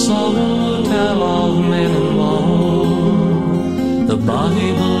 also tell of men and woe. The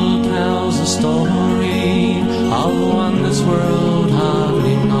Bible tells a story of one this world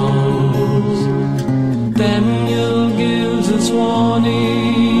hardly knows. Daniel gives its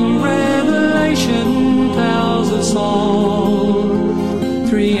warning.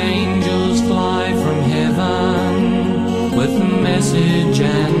 message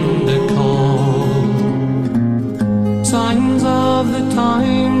and a call. Signs of the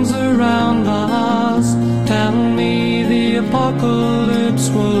times around us tell me the apocalypse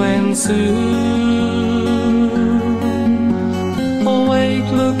will ensue.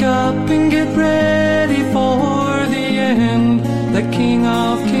 Awake, look up and get ready for the end. The King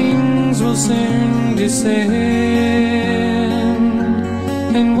of Kings will soon descend.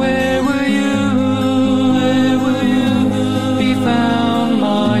 And where will you be found,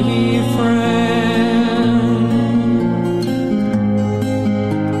 my friend?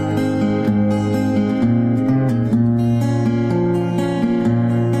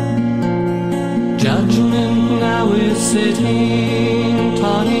 Judgment now is sitting,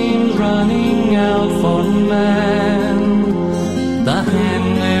 time's running out for man. The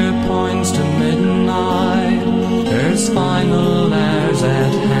hand there points to midnight, Earth's final hours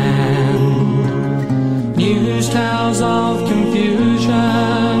at hand. News tells of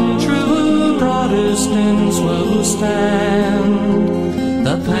confusion, true Protestants will stand.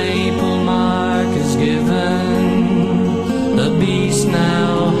 The papal mark is given, the beast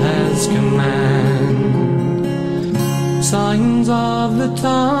now has command. Signs of the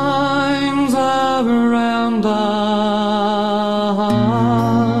times are around us.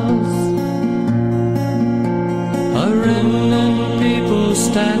 A remnant people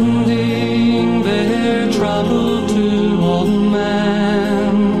standing there, troubled to all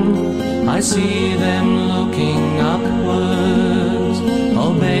man. I see them looking upwards,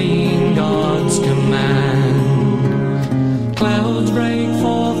 obeying God's command. Clouds break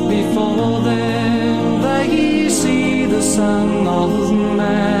forth before them, they see the Son of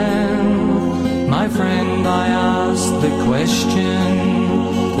Man. My friend, I ask the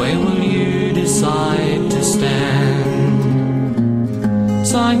question, where will you decide to stand?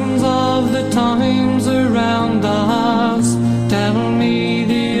 Signs of the times around us tell me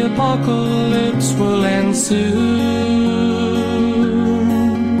the apocalypse will ensue.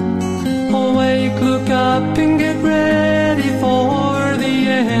 Awake, look up and get ready for the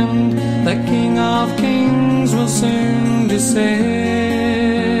end. The King of Kings will soon descend.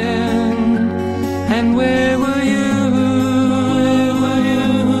 And where will you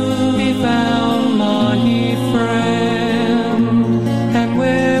be found, my friend? And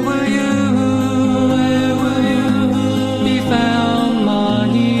where will you be found,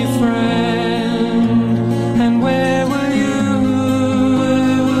 my friend? And where will you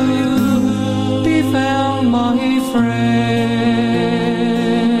be found, my friend?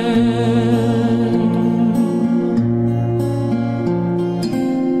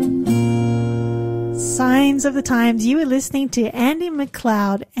 Signs of the Times. You are listening to Andy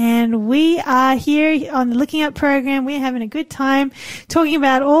McLeod, and we are here on the Looking Up program. We're having a good time talking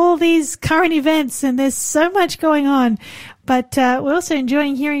about all these current events, and there's so much going on. But we're also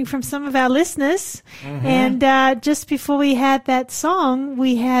enjoying hearing from some of our listeners. Mm-hmm. And just before we had that song,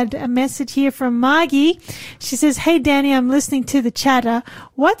 we had a message here from Margie. She says, "Hey, Danny, I'm listening to the chatter.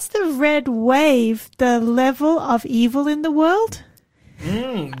 What's the red wave, the level of evil in the world?"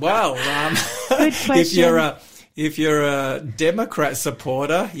 Well, Good question. if you're a Democrat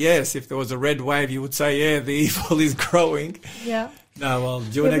supporter, yes, if there was a red wave, you would say, yeah, the evil is growing. Yeah. No, well,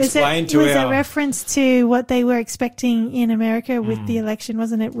 do you want to explain to our... It was a reference to what they were expecting in America with the election,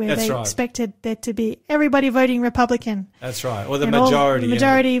 wasn't it? Where That's they right. expected there to be everybody voting Republican. That's right. Or the And majority. the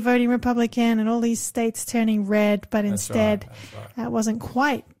majority voting Republican, and all these states turning red, but instead it wasn't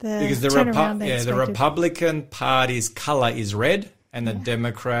quite the Because the turnaround they expected. the Republican Party's colour is red and the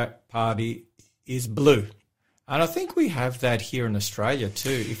Democrat Party is blue. And I think we have that here in Australia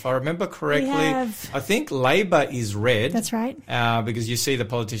too. If I remember correctly, I think Labor is red. That's right. Because you see the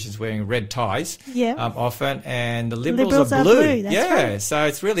politicians wearing red ties often, and the Liberals are blue. That's right. So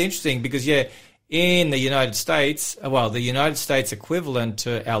it's really interesting because, in the United States, the United States equivalent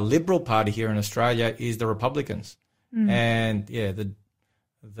to our Liberal Party here in Australia is the Republicans. And, the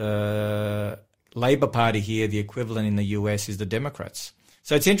Labor Party here, the equivalent in the US is the Democrats.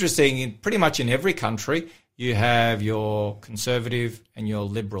 So it's interesting, pretty much in every country, you have your conservative and your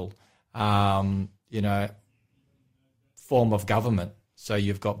liberal, form of government. So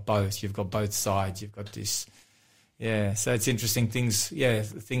you've got both. You've got both sides. You've got this. Yeah. So it's interesting. Things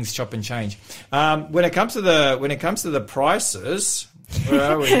chop and change. When it comes to the prices, where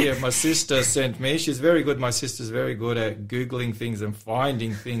are we here? My sister sent me. She's very good. My sister's very good at Googling things and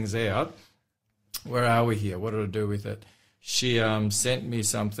finding things out. Where are we here? What did I do with it? She sent me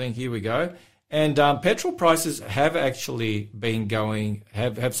something. Here we go. And petrol prices have actually been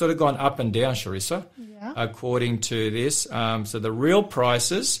have sort of gone up and down, Sharissa, according to this. So the real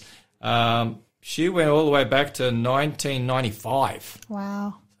prices she went all the way back to 1995.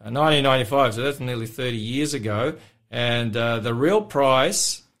 Wow. 1995, so that's nearly 30 years ago. And the real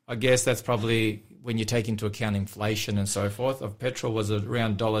price, I guess that's probably when you take into account inflation and so forth, of petrol was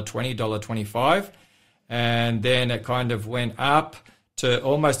around $1.20, $1.25. And then it kind of went up to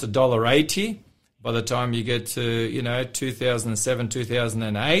almost $1.80 by the time you get to, 2007,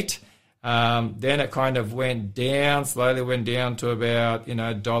 2008. Then it kind of went down, slowly went down to about,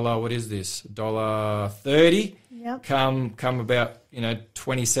 $1.30. Yep. Come about,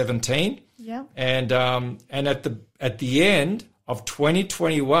 2017. Yep. And at the end of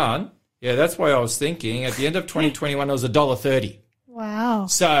 2021, that's why I was thinking, at the end of 2021 it was $1.30. Wow.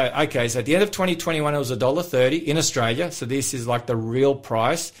 So at the end of 2021 it was $1.30 in Australia. So this is like the real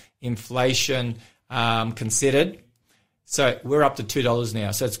price, inflation considered. So we're up to $2 now.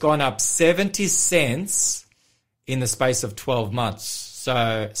 So it's gone up 70 cents in the space of 12 months.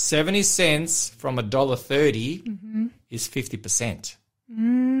 So 70 cents from $1.30 is 50%.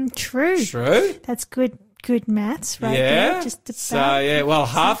 True. True. That's good maths right there. Just about. So,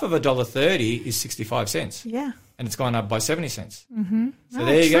 half of $1.30 is 65 cents. Yeah. And it's gone up by 70 cents. Mm-hmm. So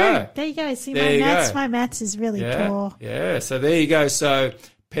there you go. There you go. See, There my maths is really poor. Yeah, so there you go. So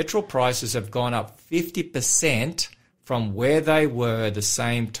petrol prices have gone up 50% from where they were the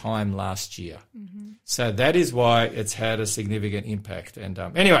same time last year. Mm-hmm. So that is why it's had a significant impact. And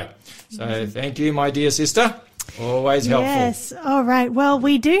anyway, so thank you, my dear sister. Always helpful. Yes. All right. Well,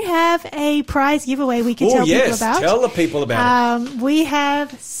 we do have a prize giveaway we can tell people about. Tell the people about it. We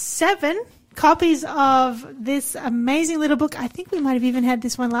have 7 copies of this amazing little book. I think we might have even had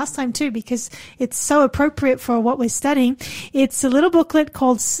this one last time too, because it's so appropriate for what we're studying. It's a little booklet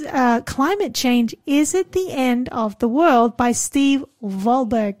called Climate Change, Is It the End of the World by Steve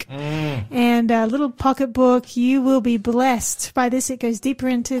Wohlberg. And a little pocket book. You will be blessed by this. It goes deeper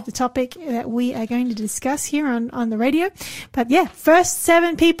into the topic that we are going to discuss here on the radio. But first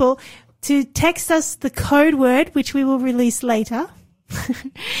 7 people to text us the code word, which we will release later.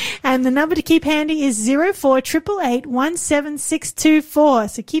 And the number to keep handy is 0488817624.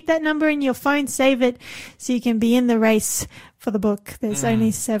 So keep that number in your phone, save it so you can be in the race for the book. There's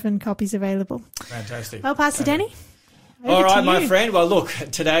only 7 copies available. Fantastic. Well, Pastor Danny. All right, my friend. Well, look,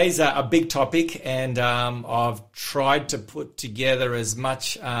 today's a big topic, and I've tried to put together as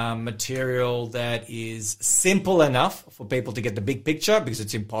much material that is simple enough for people to get the big picture, because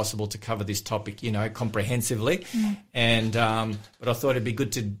it's impossible to cover this topic, comprehensively. And but I thought it'd be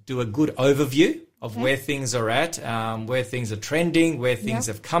good to do a good overview of where things are at, where things are trending, where things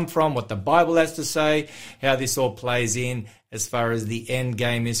have come from, what the Bible has to say, how this all plays in as far as the end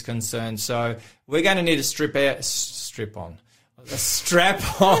game is concerned. So we're going to need to strap on our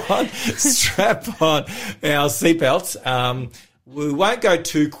seatbelts. We won't go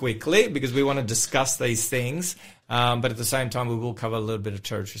too quickly because we want to discuss these things, but at the same time we will cover a little bit of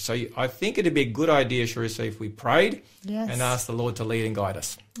territory. So I think it'd be a good idea, Charissa, if we prayed and asked the Lord to lead and guide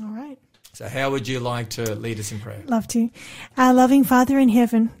us. All right. So how would you like to lead us in prayer? Love to. Our loving Father in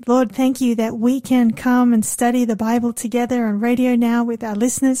heaven, Lord, thank you that we can come and study the Bible together on radio now with our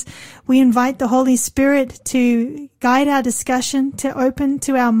listeners. We invite the Holy Spirit to guide our discussion, to open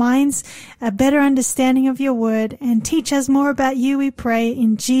to our minds a better understanding of your word, and teach us more about you, we pray,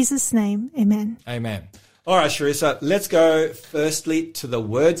 in Jesus' name. Amen. Amen. All right, Charissa, let's go firstly to the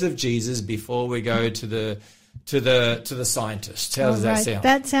words of Jesus before we go to the scientists. How does that sound?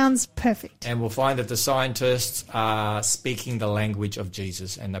 That sounds perfect. And we'll find that the scientists are speaking the language of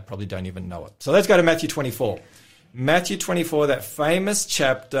Jesus, and they probably don't even know it. So let's go to Matthew 24. Matthew 24, that famous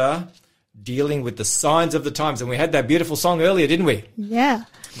chapter dealing with the signs of the times. And we had that beautiful song earlier, didn't we? Yeah.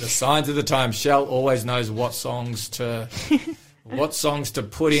 The signs of the times. Shell always knows what songs to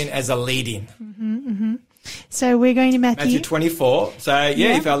put in as a lead-in. So we're going to Matthew 24. So,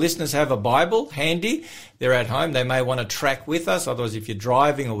 if our listeners have a Bible handy, they're at home, they may want to track with us. Otherwise, if you're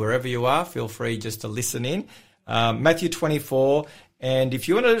driving or wherever you are, feel free just to listen in. Matthew 24. And if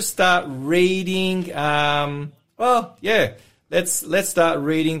you want to start reading, let's start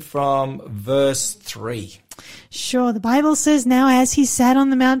reading from verse 3. Sure. The Bible says, now as he sat on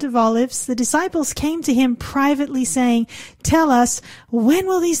the Mount of Olives, the disciples came to him privately saying, tell us, when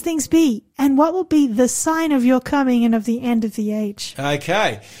will these things be? And what will be the sign of your coming and of the end of the age?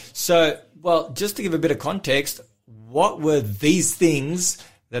 Okay. So, just to give a bit of context, what were these things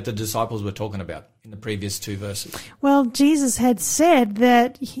that the disciples were talking about in the previous 2 verses? Well, Jesus had said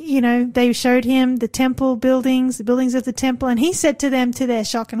that, they showed him the temple buildings, the buildings of the temple, and he said to them, to their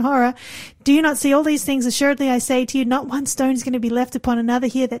shock and horror, do you not see all these things? Assuredly, I say to you, not one stone is going to be left upon another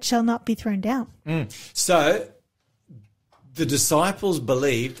here that shall not be thrown down. So The disciples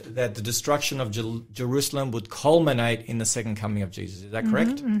believed that the destruction of Jerusalem would culminate in the second coming of Jesus. Is that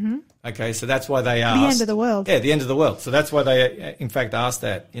correct? Mm-hmm. Okay, so that's why they asked. The end of the world. Yeah, the end of the world. So that's why they, in fact, asked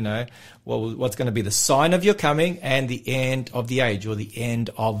that, what's going to be the sign of your coming and the end of the age, or the end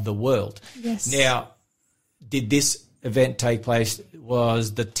of the world. Yes. Now, did this event take place?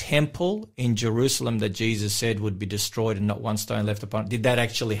 Was the temple in Jerusalem that Jesus said would be destroyed and not one stone left upon it, did that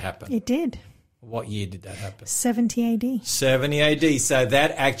actually happen? It did. What year did that happen? 70 AD. 70 AD. So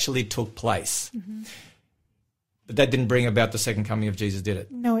that actually took place. Mm-hmm. But that didn't bring about the second coming of Jesus, did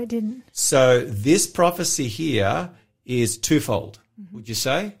it? No, it didn't. So this prophecy here is twofold, would you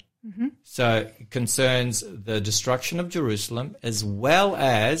say? Mm-hmm. So it concerns the destruction of Jerusalem as well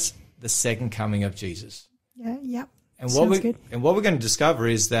as the second coming of Jesus. Yeah. And Sounds good. And what we're going to discover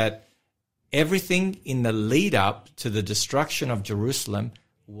is that everything in the lead up to the destruction of Jerusalem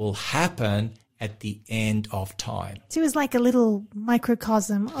will happen at the end of time. So it was like a little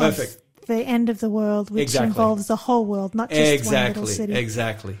microcosm Perfect. of the end of the world, which Exactly. involves the whole world, not just one little city.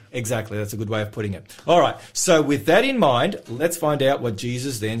 Exactly. That's a good way of putting it. All right. So with that in mind, let's find out what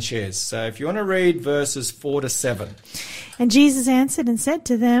Jesus then shares. So if you want to read verses 4 to 7. And Jesus answered and said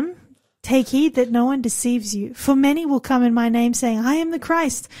to them, "Take heed that no one deceives you. For many will come in my name, saying, 'I am the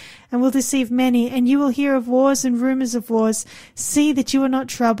Christ,' and will deceive many. And you will hear of wars and rumors of wars. See that you are not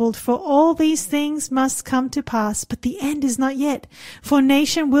troubled, for all these things must come to pass, but the end is not yet. For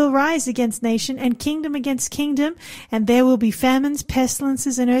nation will rise against nation, and kingdom against kingdom, and there will be famines,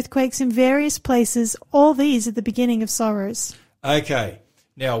 pestilences, and earthquakes in various places. All these are the beginning of sorrows." Okay.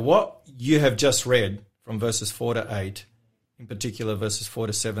 Now, what you have just read from verses 4 to 8, in particular verses 4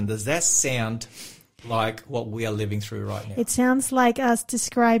 to 7, does that sound like what we are living through right now? It sounds like us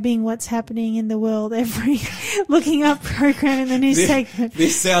describing what's happening in the world every Looking Up program in the new segment.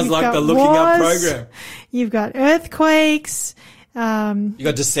 This sounds You've like got the Looking Up wars, program. You've got earthquakes. You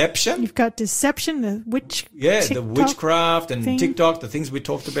got deception. You've got deception, the The TikTok witchcraft and thing. TikTok, the things we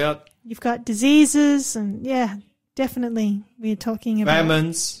talked about. You've got diseases, and definitely we're talking about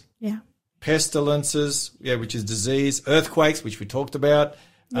Famines. Yeah. Pestilences, which is disease, earthquakes, which we talked about.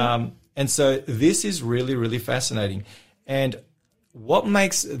 Yeah. And so this is really, really fascinating. And what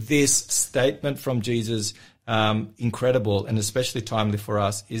makes this statement from Jesus incredible and especially timely for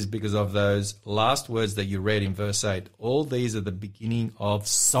us is because of those last words that you read in verse 8. All these are the beginning of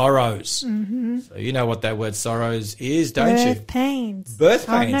sorrows. Mm-hmm. So you know what that word sorrows is, don't you? Birth pains. Birth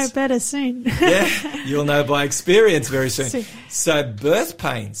pains. I'll know better soon. Yeah, you'll know by experience very soon. Soon. So birth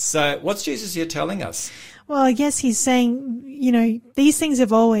pains. So what's Jesus here telling us? Well, I guess he's saying, these things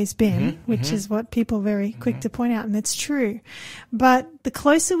have always been, which is what people are very quick to point out, and it's true. But the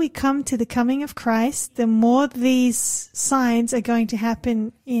closer we come to the coming of Christ, the more these signs are going to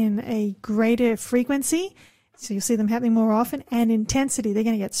happen in a greater frequency. So you'll see them happening more often, and intensity. They're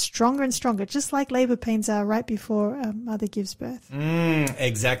going to get stronger and stronger, just like labor pains are right before a mother gives birth.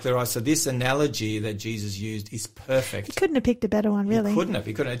 Exactly right. So this analogy that Jesus used is perfect. You couldn't have picked a better one, really. He couldn't have.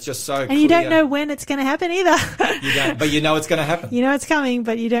 It's just so And you don't know when it's going to happen either. You don't, but you know it's going to happen. You know it's coming,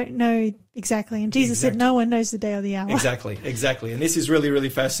 but you don't know exactly. And Jesus said no one knows the day or the hour. Exactly. And this is really, really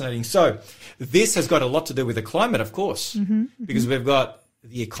fascinating. So this has got a lot to do with the climate, of course, because we've got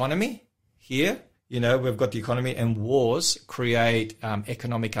the economy here. We've got the economy, and wars create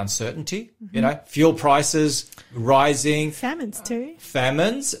economic uncertainty. Fuel prices rising. Famines too.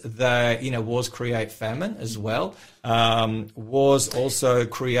 Famines. Wars create famine as well. Wars also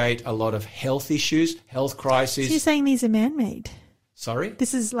create a lot of health issues, health crises. So you're saying these are man-made? Sorry?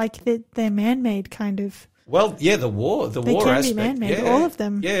 This is like they're man-made kind of. Well, yeah, the war can aspect. Be man-made, yeah, all of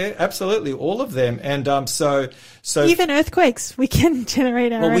them. Yeah, absolutely, all of them. And so even earthquakes, we can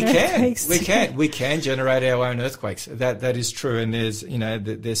generate our own earthquakes. We can generate our own earthquakes. That is true. And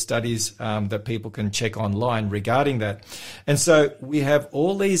there's studies that people can check online regarding that. And so we have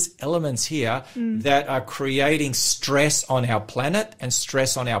all these elements here that are creating stress on our planet and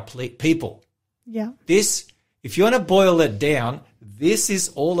stress on our people. Yeah. If you want to boil it down, this is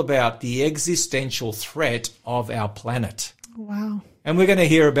all about the existential threat of our planet. Wow. And we're going to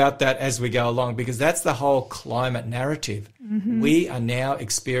hear about that as we go along, because that's the whole climate narrative. We are now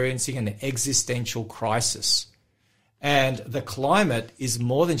experiencing an existential crisis. And the climate is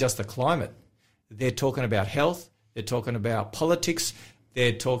more than just the climate. They're talking about health. They're talking about politics.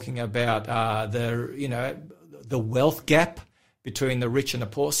 They're talking about the wealth gap between the rich and the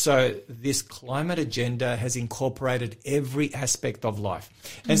poor. So this climate agenda has incorporated every aspect of life.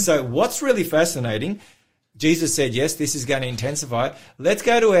 And so what's really fascinating, Jesus said, yes, this is going to intensify. Let's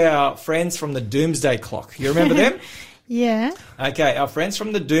go to our friends from the Doomsday Clock. You remember them? Yeah. Okay, our friends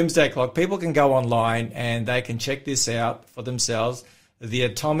from the Doomsday Clock, people can go online and they can check this out for themselves. The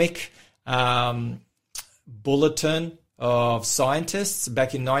Atomic Bulletin of Scientists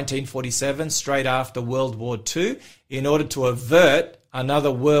back in 1947, straight after World War II, in order to avert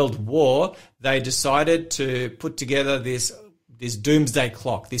another world war, they decided to put together this Doomsday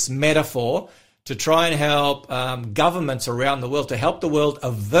Clock, this metaphor, to try and help governments around the world, to help the world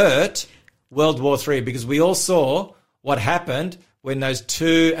avert World War III, because we all saw what happened when those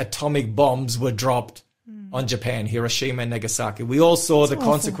 2 atomic bombs were dropped on Japan, Hiroshima and Nagasaki. We all saw the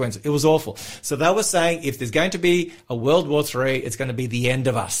consequences. It was awful. So they were saying if there's going to be a World War III, it's going to be the end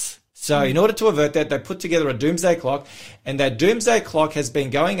of us. So in order to avert that, they put together a Doomsday Clock, and that Doomsday Clock has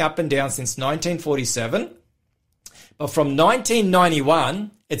been going up and down since 1947. But from 1991,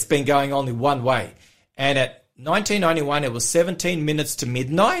 it's been going only one way. And at 1991, it was 17 minutes to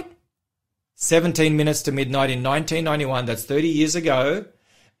midnight. 17 minutes to midnight in 1991. That's 30 years ago.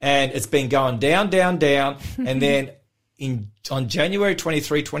 And it's been going down, down, down. And then on January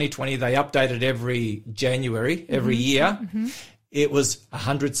 23, 2020, they updated every January, every year. It was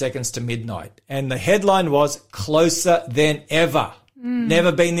 100 seconds to midnight. And the headline was closer than ever.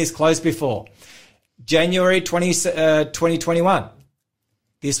 Never been this close before. January 2021.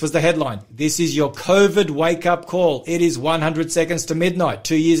 This was the headline. This is your COVID wake-up call. It is 100 seconds to midnight,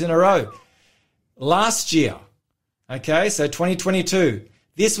 2 years in a row. Last year, okay, so 2022,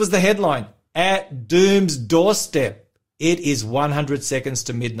 this was the headline. At doom's doorstep, it is 100 seconds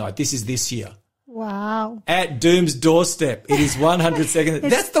to midnight. This is this year. Wow. At doom's doorstep, it is 100 seconds.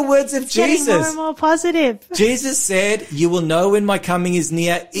 That's the words of Jesus. Getting more and more positive. Jesus said, you will know when my coming is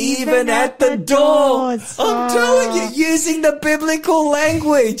near, even at the doors. I'm telling you, using the biblical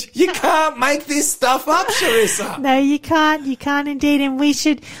language. You can't make this stuff up, Charissa. No, you can't. You can't indeed. And we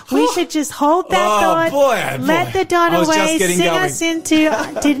should just hold that thought. Boy, let the dawn away. Sing going. us into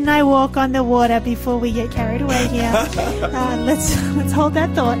Didn't I Walk on the Water before we get carried away here. Let's hold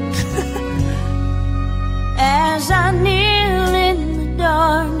that thought. As I kneel in the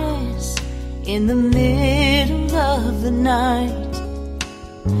darkness, in the middle of the night,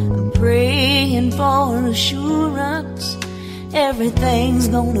 I'm praying for assurance, everything's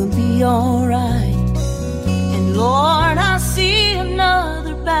gonna be alright. And Lord, I see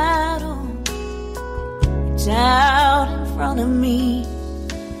another battle, it's out in front of me.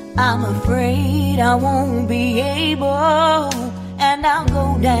 I'm afraid I won't be able, and I'll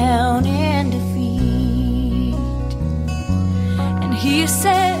go down in defeat. He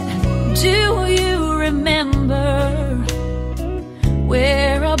said, do you remember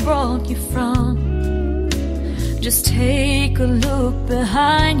where I brought you from? Just take a look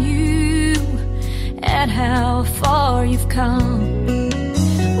behind you at how far you've come.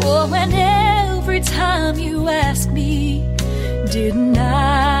 Oh, and every time you ask me, didn't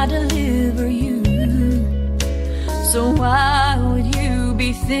I deliver you? So why would you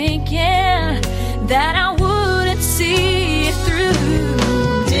be thinking that I wouldn't see it through?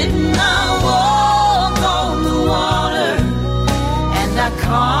 Didn't I walk on the water and I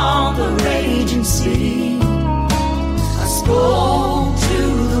calmed the raging sea? I spoke to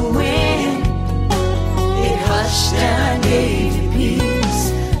the wind, it hushed and I gave you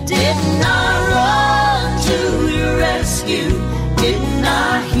peace. Didn't I run to your rescue? Didn't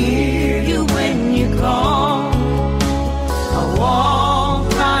I hear you when you called? I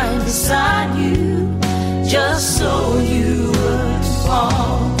walked right beside you just so you would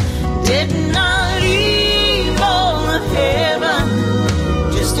fall. Didn't I leave all of heaven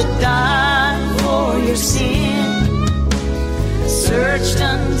just to die for your sin? I searched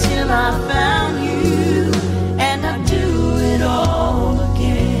until I found you, and I do it all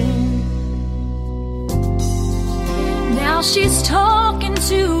again. Now she's talking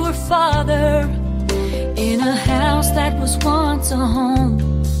to her father in a house that was once a home.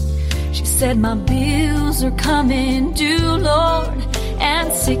 She said, my bills are coming due, Lord,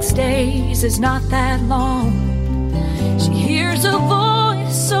 and 6 days is not that long. She hears a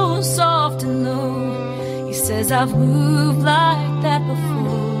voice so soft and low. He says, I've moved like that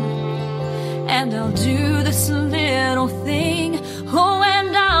before, and I'll do this little thing. Oh,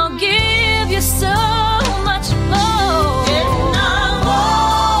 and I'll give you so much more. Didn't I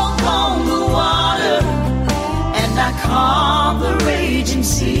walk on the water and I calmed the raging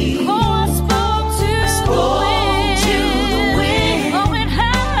sea? Oh, I spoke to the wind. Oh, it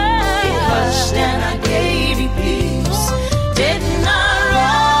hushed and I gave you peace. Didn't I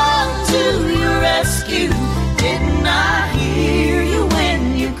run to your rescue? Didn't I hear you when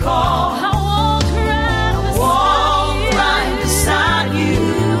you called? I walked right beside you.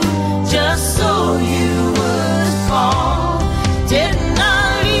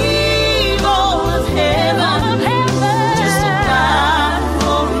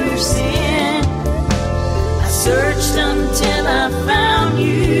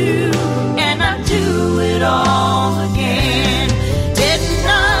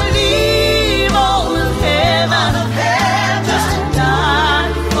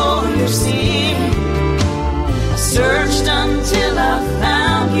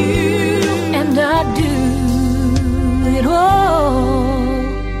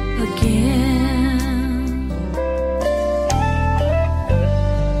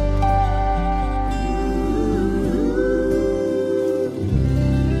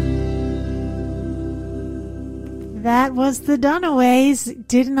 That was the Donaways.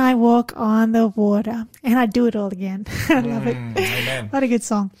 Didn't I walk on the water? And I do it all again. I love it. Amen. What a good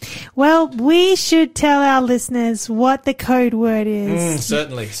song. Well, we should tell our listeners what the code word is.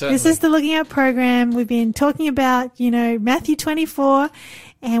 Certainly. This is the Looking Up program. We've been talking about, Matthew 24,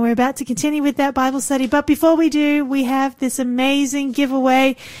 and we're about to continue with that Bible study. But before we do, we have this amazing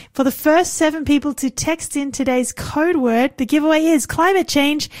giveaway for the first 7 people to text in today's code word. The giveaway is climate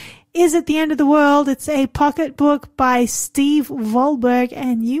change is at the end of the world. It's a pocket book by Steve Vollberg,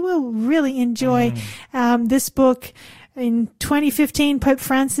 and you will really enjoy this book. In 2015, Pope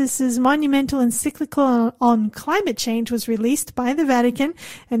Francis's monumental encyclical on climate change was released by the Vatican,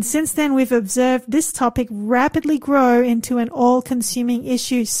 and since then we've observed this topic rapidly grow into an all-consuming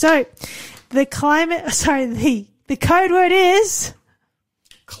issue. So, the code word is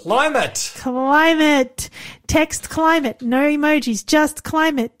climate. Climate. Text climate. No emojis. Just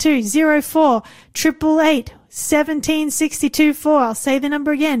climate to 04 888 1762 4. I'll say the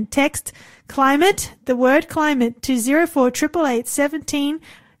number again. Text climate, the word climate, to 04 888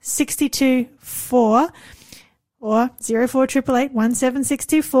 1762 4. Or 04 888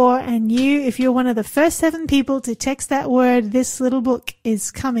 17624. And you, if you're one of the first 7 people to text that word, this little book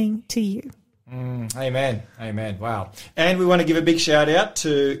is coming to you. Amen. Wow. And we want to give a big shout out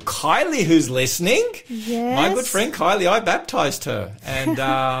to Kylie, who's listening. Yes. My good friend Kylie, I baptized her. And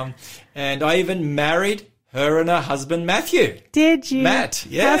and I even married her and her husband Matthew. Did you? Matt.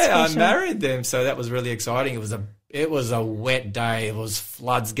 Yeah, I married them. So that was really exciting. It was a wet day. It was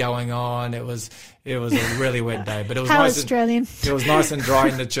floods going on. It was a really wet day, but it was How nice. Australian. It was nice and dry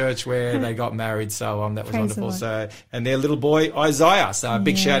in the church where they got married. So that was Praise wonderful. So, and their little boy Isaiah. So a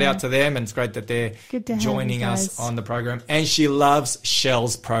big shout out to them, and it's great that they're joining us on the program. And she loves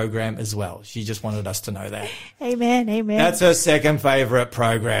Shell's program as well. She just wanted us to know that. Amen. That's her second favourite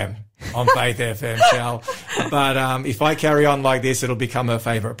program on Faith FM, Shell. But if I carry on like this, it'll become her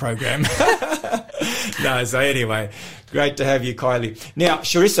favourite program. No, so anyway, great to have you, Kylie. Now,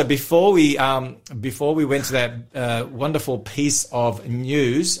 Sharissa, before we went to that wonderful piece of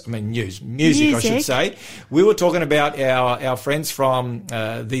music, I should say, we were talking about our friends from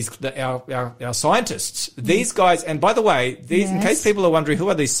our scientists. These guys, and by the way, in case people are wondering who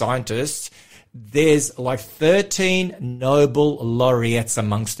are these scientists, there's like 13 Nobel laureates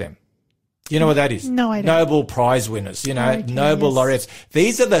amongst them. You know what that is? No, I don't. Nobel Prize winners, Nobel laureates.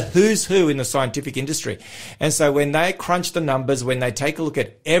 These are the who's who in the scientific industry. And so when they crunch the numbers, when they take a look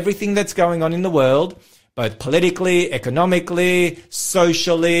at everything that's going on in the world, both politically, economically,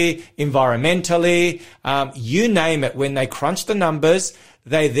 socially, environmentally, you name it, when they crunch the numbers,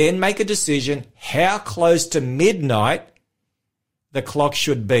 they then make a decision how close to midnight the clock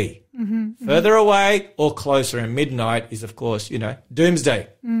should be. Further away or closer, and midnight is, of course, doomsday.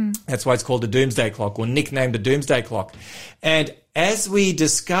 That's why it's called the doomsday clock, or nicknamed the doomsday clock. And as we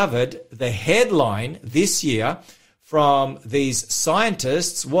discovered, the headline this year from these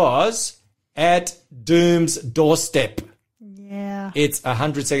scientists was At Doom's Doorstep. Yeah. It's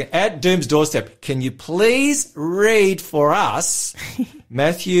 100 seconds. At Doom's Doorstep. Can you please read for us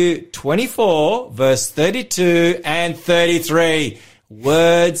Matthew 24, verse 32 and 33?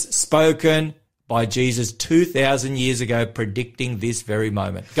 Words spoken by Jesus 2,000 years ago, predicting this very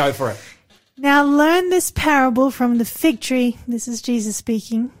moment. Go for it. Now learn this parable from the fig tree. This is Jesus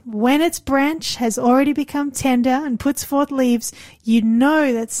speaking. When its branch has already become tender and puts forth leaves, you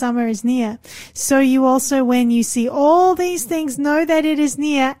know that summer is near. So you also, when you see all these things, know that it is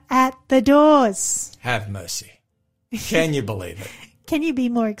near at the doors. Have mercy. Can you believe it? Can you be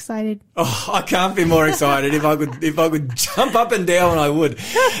more excited? Oh, I can't be more excited. If I could jump up and down, I would.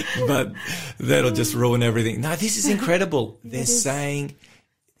 But that'll just ruin everything. No, this is incredible. They're saying...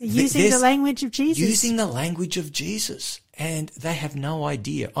 Using the language of Jesus. Using the language of Jesus. And they have no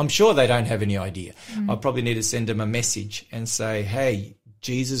idea. I'm sure they don't have any idea. I probably need to send them a message and say, hey,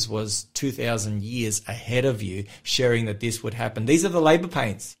 Jesus was 2,000 years ahead of you, sharing that this would happen. These are the labour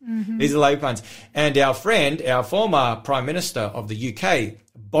pains. These are labour pains. And our friend, our former Prime Minister of the UK,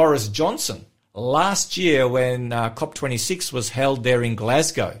 Boris Johnson, last year when COP26 was held there in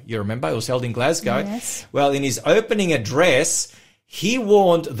Glasgow, you remember? It was held in Glasgow. Yes. Well, in his opening address, he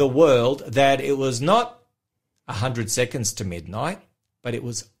warned the world that it was not 100 seconds to midnight, but it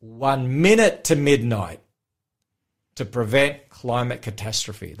was 1 minute to midnight to prevent climate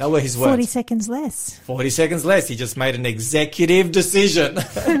catastrophe. That were his words. 40 seconds less. 40 seconds less. He just made an executive decision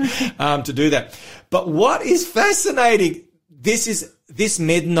to do that. But what is fascinating, this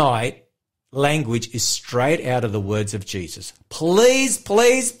midnight language is straight out of the words of Jesus. Please,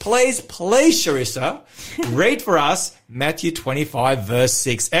 please, please, please, Sharissa, read for us Matthew 25, verse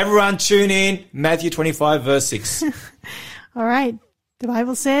 6. Everyone tune in, Matthew 25, verse 6. All right. The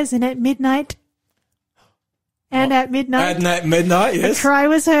Bible says, and at midnight, At midnight, yes. a cry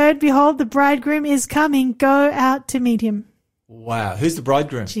was heard, behold, the bridegroom is coming, go out to meet him. Wow. Who's the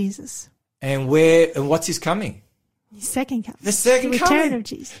bridegroom? Jesus. And what's his coming? His second coming. The second return coming of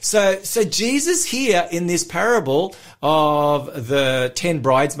Jesus. So Jesus here in this parable of the 10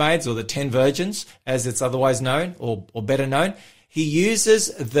 bridesmaids or the 10 virgins, as it's otherwise known or better known, he uses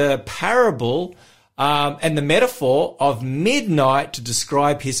the parable and the metaphor of midnight to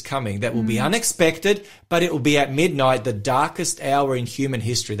describe his coming. That will be unexpected, but it will be at midnight, the darkest hour in human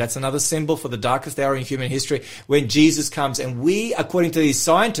history. That's another symbol for the darkest hour in human history when Jesus comes. And we, according to these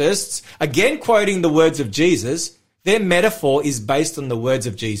scientists, again quoting the words of Jesus, their metaphor is based on the words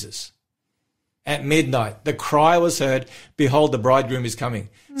of Jesus. At midnight, the cry was heard, behold, the bridegroom is coming.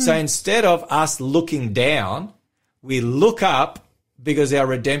 So instead of us looking down, we look up because our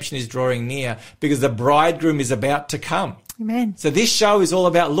redemption is drawing near, because the bridegroom is about to come. Amen. So this show is all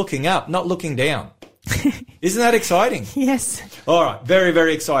about looking up, not looking down. Isn't that exciting? Yes. All right. Very,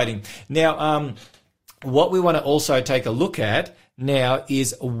 very exciting. Now, what we want to also take a look at now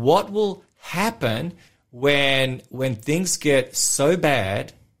is what will happen when things get so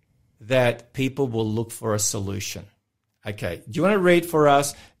bad that people will look for a solution. Okay. Do you want to read for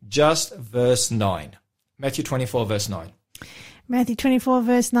us just verse 9? Matthew 24, verse 9. Matthew 24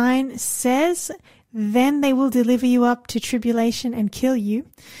 verse 9 says, then they will deliver you up to tribulation and kill you,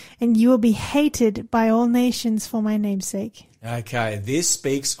 and you will be hated by all nations for my name's sake. Okay, this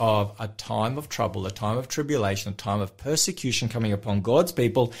speaks of a time of trouble, a time of tribulation, a time of persecution coming upon God's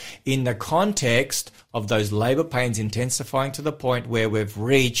people in the context of those labor pains intensifying to the point where we've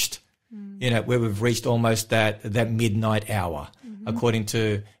reached, where we've reached almost that midnight hour, according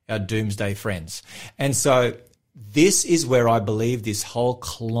to our doomsday friends. And so this is where I believe this whole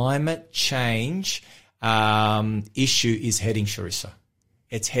climate change issue is heading, Sharissa.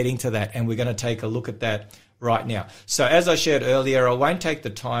 It's heading to that, and we're going to take a look at that right now. So as I shared earlier, I won't take the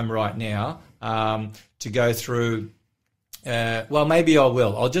time right now to go through, maybe I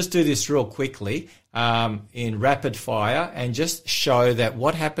will. I'll just do this real quickly in rapid fire and just show that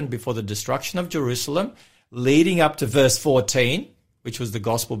what happened before the destruction of Jerusalem leading up to verse 14, which was the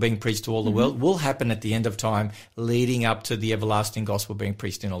gospel being preached to all the world, will happen at the end of time, leading up to the everlasting gospel being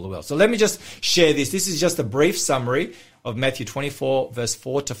preached in all the world. So let me just share this. This is just a brief summary of Matthew 24, verse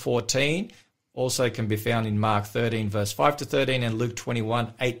 4 to 14. Also can be found in Mark 13, verse 5 to 13, and Luke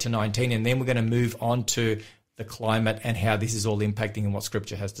 21, 8 to 19. And then we're going to move on to the climate and how this is all impacting and what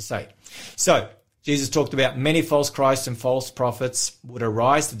Scripture has to say. So Jesus talked about many false Christs and false prophets would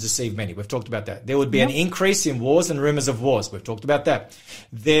arise to deceive many. We've talked about that. There would be an increase in wars and rumors of wars. We've talked about that.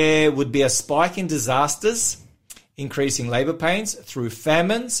 There would be a spike in disasters, increasing labor pains through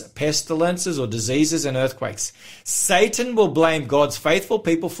famines, pestilences or diseases and earthquakes. Satan will blame God's faithful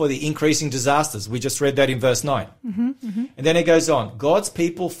people for the increasing disasters. We just read that in verse 9. And then it goes on. God's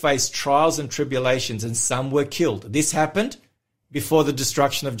people faced trials and tribulations, and some were killed. This happened before the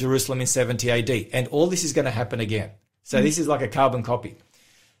destruction of Jerusalem in 70 AD. And all this is going to happen again. So this is like a carbon copy.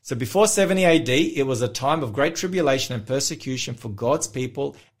 So before 70 AD, it was a time of great tribulation and persecution for God's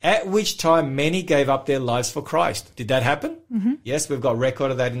people, at which time many gave up their lives for Christ. Did that happen? Yes, we've got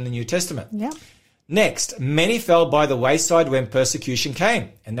record of that in the New Testament. Yeah. Next, many fell by the wayside when persecution came.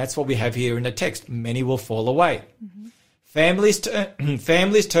 And that's what we have here in the text. Many will fall away. Families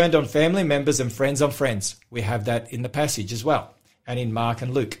turned on family members and friends on friends. We have that in the passage as well, and in Mark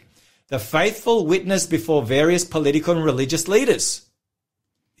and Luke. The faithful witness before various political and religious leaders.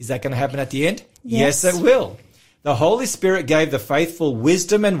 Is that going to happen at the end? Yes. Yes, it will. The Holy Spirit gave the faithful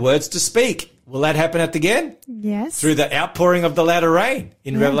wisdom and words to speak. Will that happen at the end? Yes. Through the outpouring of the latter rain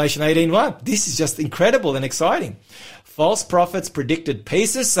in Revelation 18:1. This is just incredible and exciting. False prophets predicted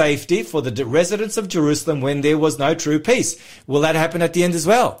peace and safety for the residents of Jerusalem when there was no true peace. Will that happen at the end as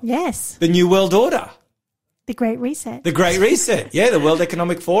well? Yes. The New World Order. The Great Reset. The Great Reset. Yeah, the World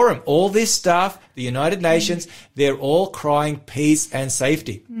Economic Forum. All this stuff, the United Nations, they're all crying peace and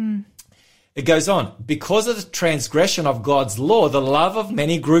safety. It goes on. Because of the transgression of God's law, the love of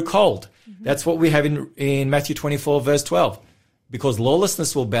many grew cold. That's what we have in Matthew 24, verse 12. Because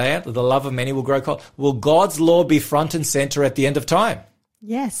lawlessness will abound, the love of many will grow cold. Will God's law be front and center at the end of time?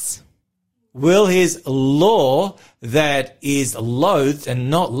 Yes. Will his law that is loathed and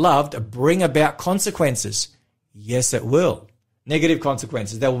not loved bring about consequences? Yes, it will. Negative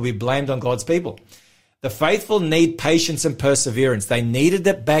consequences that will be blamed on God's people. The faithful need patience and perseverance. They needed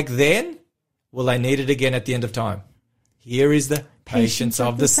it back then, will they need it again at the end of time? Here is the patience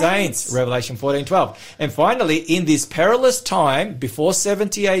of the saints. Revelation 14:12. And finally, in this perilous time before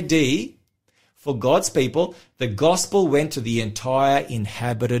 70 AD, for God's people, the gospel went to the entire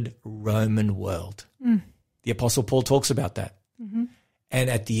inhabited Roman world. The Apostle Paul talks about that. And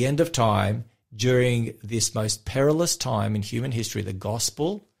at the end of time, during this most perilous time in human history, the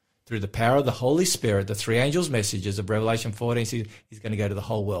gospel, through the power of the Holy Spirit, the three angels' messages of Revelation 14, is going to go to the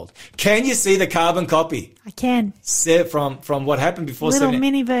whole world. Can you see the carbon copy? I can. From what happened before 70. Little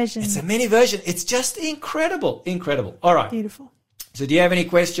mini version. It's a mini version. It's just incredible. Incredible. All right. Beautiful. So do you have any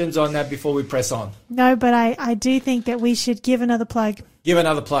questions on that before we press on? No, but I do think that we should give another plug. Give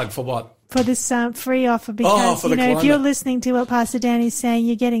another plug for what? For this free offer, because if you're listening to what Pastor Danny's saying,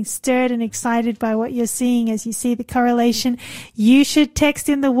 you're getting stirred and excited by what you're seeing as you see the correlation. You should text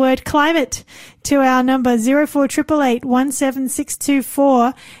in the word climate to our number 0488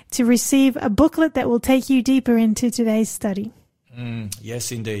 17624 to receive a booklet that will take you deeper into today's study.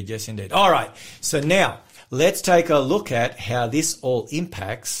 Yes, indeed. Yes, indeed. All right. So now let's take a look at how this all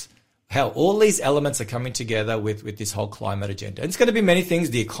impacts, how all these elements are coming together with this whole climate agenda. And it's going to be many things,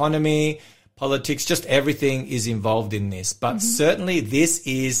 the economy, politics, just everything is involved in this. But certainly this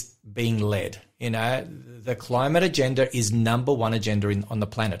is being led. The climate agenda is number one agenda on the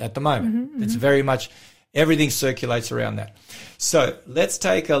planet at the moment. It's very much, everything circulates around that. So let's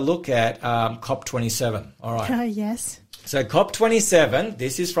take a look at COP27. All right. Yes. So COP27,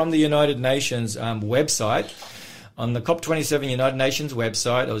 this is from the United Nations website. On the COP27 United Nations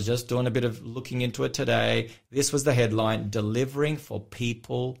website, I was just doing a bit of looking into it today. This was the headline, Delivering for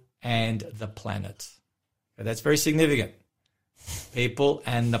People and the Planet. So that's very significant. People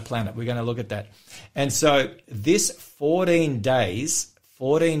and the planet. We're going to look at that. And so this 14 days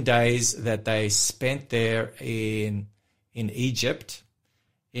that they spent there in Egypt,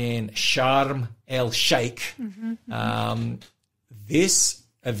 in Sharm el-Sheikh, this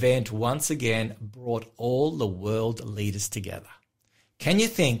event once again brought all the world leaders together. Can you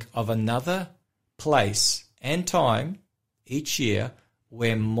think of another place and time each year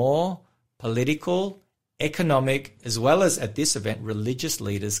where more political, economic, as well as at this event, religious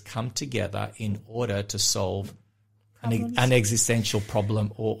leaders come together in order to solve an existential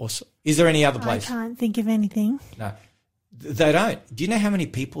problem? Or is there any other place? I can't think of anything. No, they don't. Do you know how many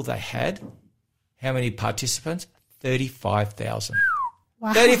people they had? How many participants? 35,000.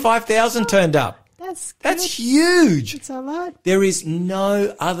 Wow. 35,000 turned up. That's huge. It's a lot. There is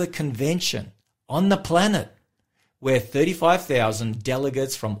no other convention on the planet where 35,000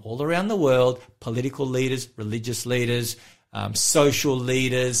 delegates from all around the world, political leaders, religious leaders, social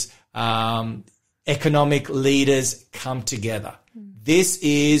leaders, economic leaders come together. This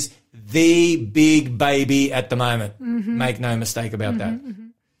is the big baby at the moment. Make no mistake about that.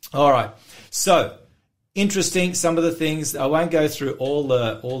 All right. So, interesting, some of the things. I won't go through all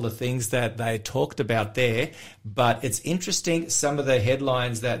the things that they talked about there, but it's interesting some of the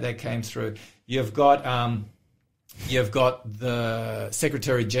headlines that came through. You've got the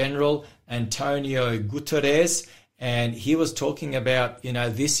Secretary General Antonio Guterres, and he was talking about,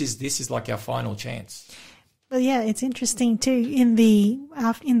 this is like our final chance. Well, yeah, it's interesting too. In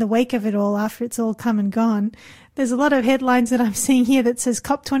the wake of it all, after it's all come and gone, there's a lot of headlines that I'm seeing here that says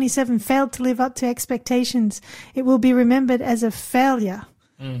COP27 failed to live up to expectations. It will be remembered as a failure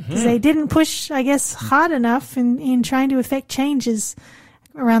because they didn't push, I guess, hard enough in trying to affect changes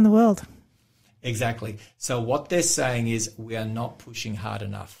around the world. Exactly. So what they're saying is we are not pushing hard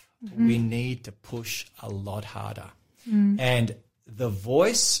enough. We need to push a lot harder. And the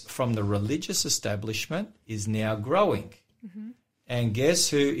voice from the religious establishment is now growing. And guess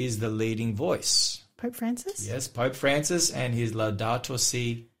who is the leading voice? Pope Francis? Yes, Pope Francis and his Laudato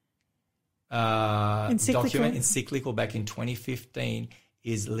Si encyclical back in 2015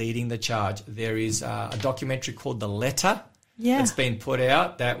 is leading the charge. There is a documentary called The Letter that's been put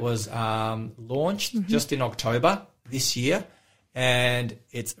out that was launched just in October this year, and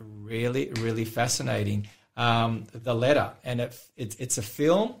it's really, really fascinating. The Letter, and it's a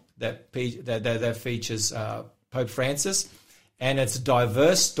film that features Pope Francis, and it's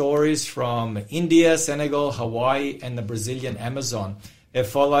diverse stories from India, Senegal, Hawaii, and the Brazilian Amazon. It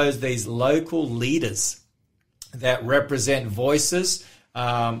follows these local leaders that represent voices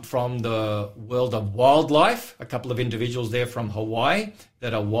from the world of wildlife. A couple of individuals there from Hawaii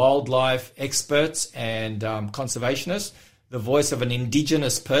that are wildlife experts and conservationists. The voice of an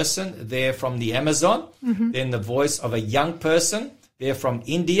indigenous person there from the Amazon. Then the voice of a young person there from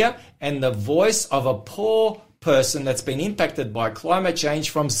India. And the voice of a poor person that's been impacted by climate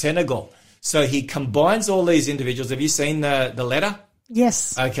change from Senegal. So he combines all these individuals. Have you seen the letter?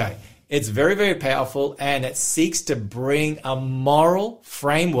 Yes. Okay. It's very, very powerful, and it seeks to bring a moral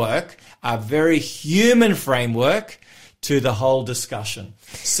framework, a very human framework, to the whole discussion.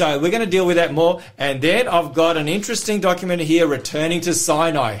 So we're going to deal with that more. And then I've got an interesting document here, Returning to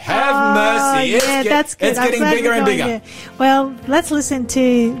Sinai. Have mercy. Yeah, that's good. It's getting bigger and bigger. Here. Well, let's listen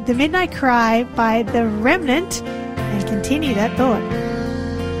to The Midnight Cry by The Remnant and continue that thought.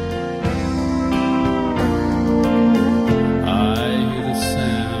 I hear the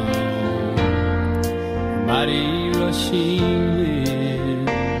sound, mighty rushing wind.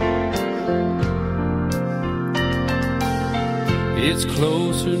 It's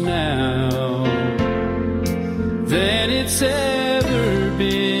closer now than it's ever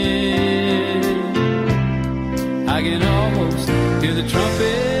been. I can almost hear the trumpet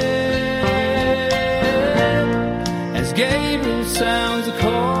as Gabriel sounds a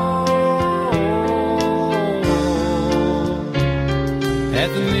call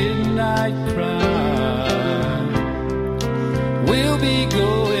at the midnight cry. We'll be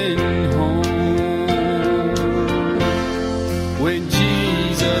going home. When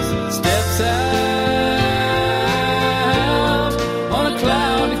Jesus steps out on a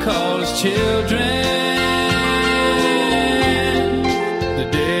cloud to call his children, the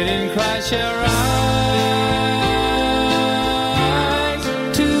dead in Christ shall rise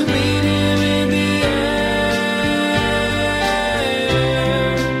to meet him in the air.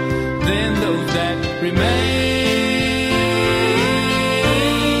 Then those that remain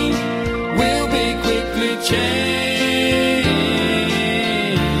will be quickly changed.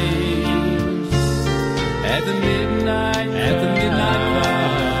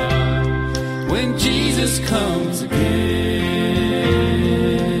 Comes again.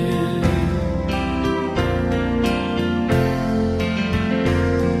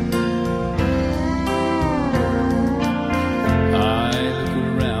 I look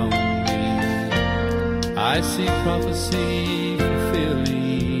around me, I see prophecy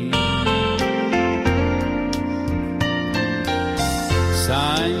fulfilling,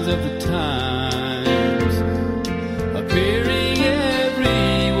 signs of the times appearing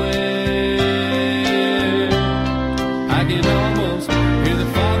everywhere. I can almost hear the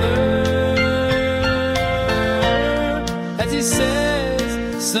Father as he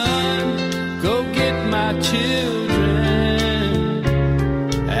says, son, go get my children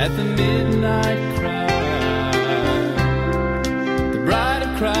at the midnight cry. The bride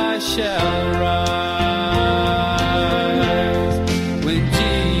of Christ shall rise when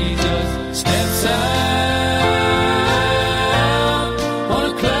Jesus steps out on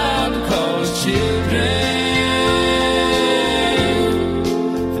a cloud to call his children.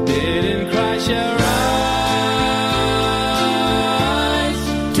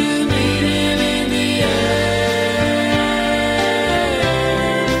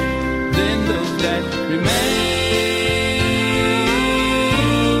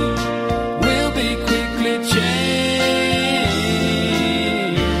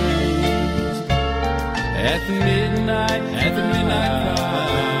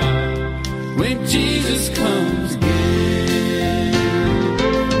 Jesus comes again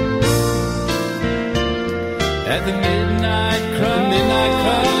at the midnight cry,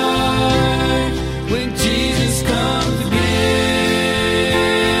 when Jesus comes again.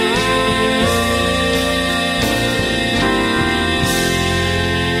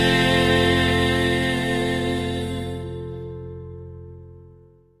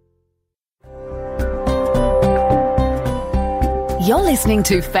 You're listening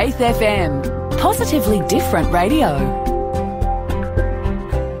to Faith FM. Positively different radio.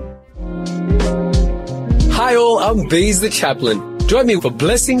 Hi all, I'm Bees the Chaplain. Join me for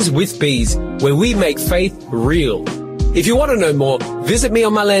Blessings with Bees, where we make faith real. If you want to know more, visit me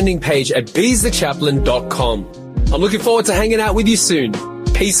on my landing page at beesthechaplain.com. I'm looking forward to hanging out with you soon.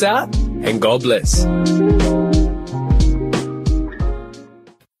 Peace out and God bless.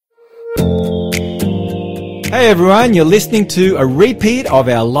 Hey everyone, you're listening to a repeat of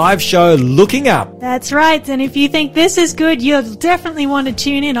our live show, Looking Up. That's right, and if you think this is good, you'll definitely want to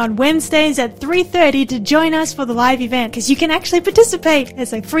tune in on Wednesdays at 3:30 to join us for the live event, because you can actually participate.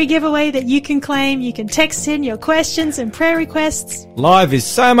 It's a free giveaway that you can claim. You can text in your questions and prayer requests. Live is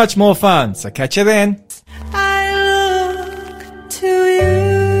so much more fun, so catch you then. I look to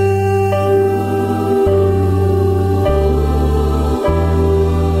you.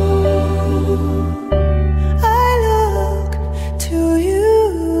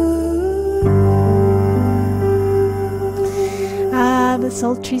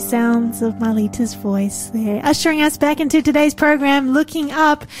 Soul sultry sounds of Marlita's voice there, ushering us back into today's program, Looking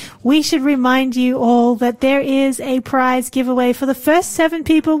Up. We should remind you all that there is a prize giveaway for the first 7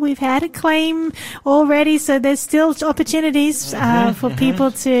 people. We've had a claim already, so there's still opportunities for people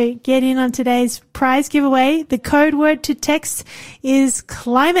to get in on today's prize giveaway. The code word to text is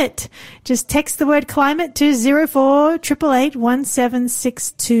climate. Just text the word climate to 048888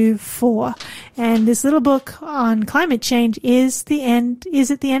 17624. And this little book on climate change is at the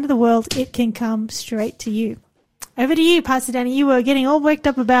end of the world. It can come straight to you. Over to you, Pastor Danny. You were getting all worked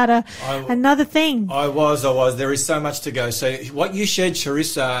up about another thing. I was. There is so much to go. So what you shared,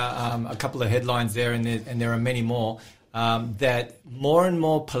 Charissa, a couple of headlines there, and there are many more, that more and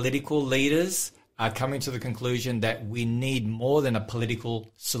more political leaders are coming to the conclusion that we need more than a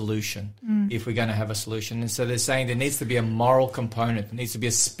political solution if we're going to have a solution. And so they're saying there needs to be a moral component. There needs to be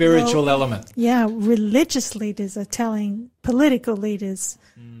a spiritual element. Yeah, religious leaders are telling political leaders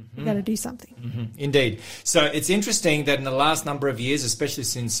we've got to do something. Indeed. So it's interesting that in the last number of years, especially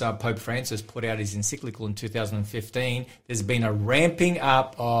since Pope Francis put out his encyclical in 2015, there's been a ramping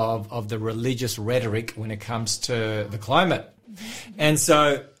up of the religious rhetoric when it comes to the climate. And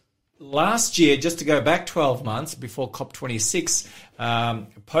so last year, just to go back 12 months before COP26,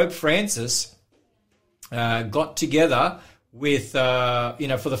 Pope Francis got together with, for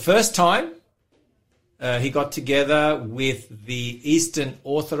the first time, he got together with the Eastern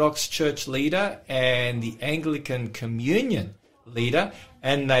Orthodox Church leader and the Anglican Communion leader,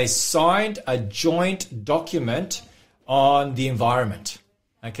 and they signed a joint document on the environment.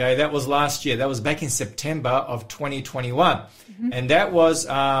 Okay, that was last year. That was back in September of 2021. And that was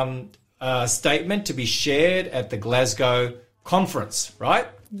a statement to be shared at the Glasgow conference, right?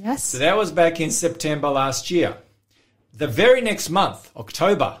 Yes. So that was back in September last year. The very next month,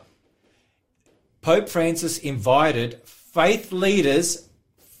 October, Pope Francis invited faith leaders,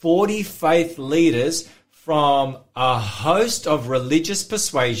 40 faith leaders from a host of religious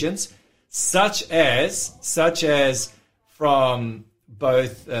persuasions, such as from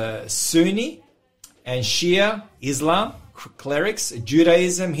both Sunni and Shia Islam clerics,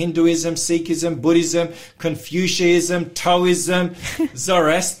 Judaism, Hinduism, Sikhism, Buddhism, Confucianism, Taoism,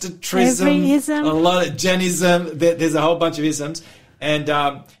 Zoroastrianism, a lot of Jainism. There's a whole bunch of isms,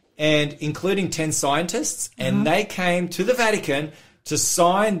 and including 10 scientists, and they came to the Vatican to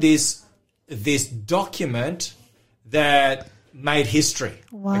sign this document that made history.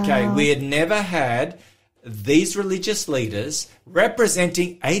 Wow. Okay, we had never had these religious leaders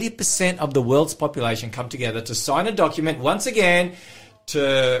representing 80% of the world's population come together to sign a document once again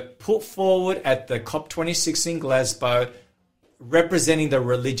to put forward at the COP26 in Glasgow, representing the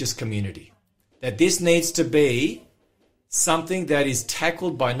religious community. That this needs to be something that is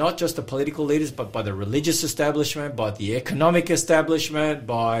tackled by not just the political leaders, but by the religious establishment, by the economic establishment,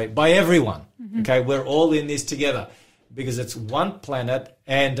 by everyone. Okay, we're all in this together because it's one planet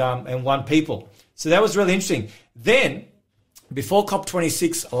and one people. So that was really interesting. Then, before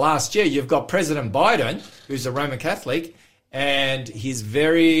COP26 last year, you've got President Biden, who's a Roman Catholic, and he's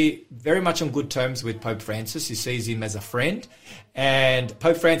very, very much on good terms with Pope Francis. He sees him as a friend. And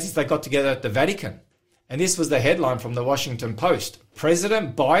Pope Francis, they got together at the Vatican. And this was the headline from the Washington Post.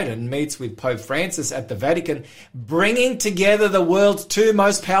 President Biden meets with Pope Francis at the Vatican, bringing together the world's 2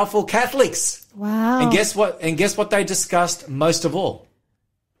 most powerful Catholics. Wow. And guess what they discussed most of all?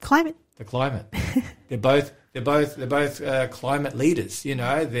 Climate. The climate. They're both climate leaders, you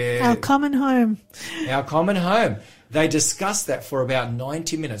know. They're our common home. Our common home. They discussed that for about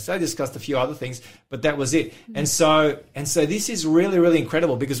 90 minutes. They discussed a few other things, but that was it. And so this is really, really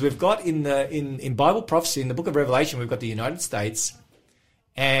incredible because we've got in Bible prophecy, in the book of Revelation, we've got the United States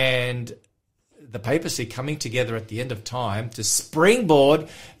and the papacy coming together at the end of time to springboard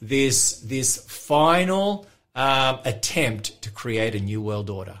this final attempt to create a new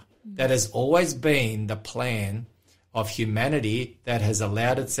world order. That has always been the plan of humanity that has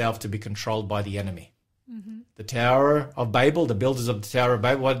allowed itself to be controlled by the enemy. The Tower of Babel, the builders of the Tower of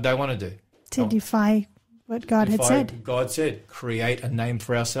Babel, what did they want to do? To defy what God had said. God said, create a name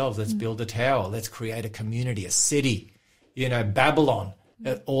for ourselves. Let's build a tower. Let's create a community, a city. You know, Babylon,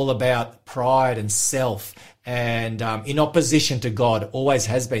 all about pride and self and in opposition to God, always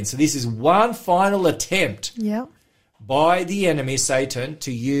has been. So this is one final attempt by the enemy, Satan,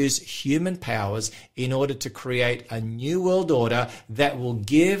 to use human powers in order to create a new world order that will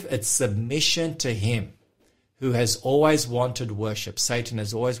give its submission to him, who has always wanted worship. Satan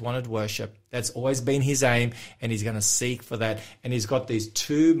has always wanted worship. That's always been his aim, and he's going to seek for that. And he's got these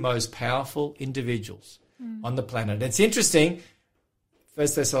 2 most powerful individuals on the planet. It's interesting, 1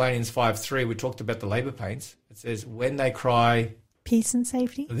 Thessalonians 5:3, we talked about the labor pains. It says, when they cry, Peace and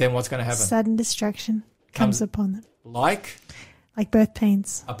safety. then what's going to happen? Sudden destruction comes upon them. Like birth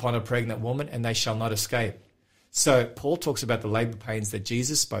pains. upon a pregnant woman, and they shall not escape. So Paul talks about the labor pains that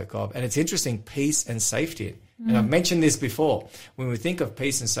Jesus spoke of, and it's interesting, peace and safety. And I've mentioned this before. When we think of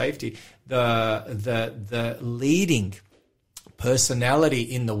peace and safety, the leading personality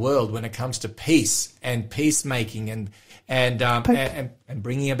in the world when it comes to peace and peacemaking and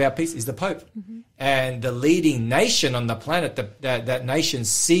bringing about peace is the Pope. And the leading nation on the planet that nations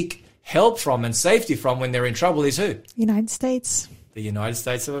seek help from and safety from when they're in trouble is who? United States. The United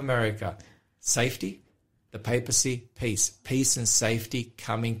States of America. Safety, the papacy, peace. Peace and safety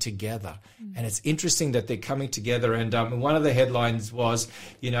coming together. And it's interesting that they're coming together. And one of the headlines was,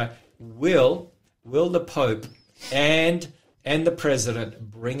 will the Pope and the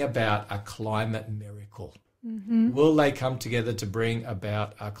President bring about a climate miracle? Will they come together to bring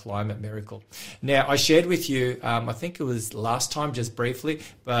about a climate miracle? Now, I shared with you, I think it was last time just briefly,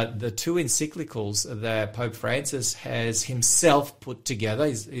 but the 2 encyclicals that Pope Francis has himself put together,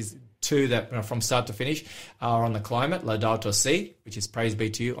 his 2 that from start to finish are on the climate, Laudato Si, which is praise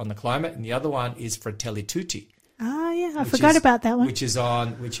be to you on the climate, and the other one is Fratelli Tutti. Oh, yeah, I forgot about that one. Which is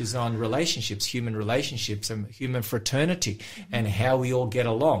on relationships, human relationships and human fraternity and how we all get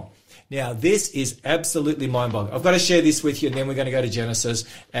along. Now, this is absolutely mind-boggling. I've got to share this with you, and then we're going to go to Genesis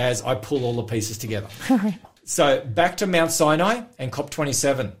as I pull all the pieces together. All right. So back to Mount Sinai and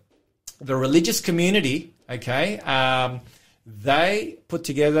COP27. The religious community, they put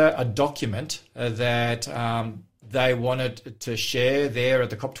together a document that they wanted to share there at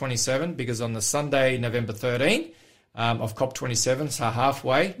the COP27 because on the Sunday, November 13 of COP27, so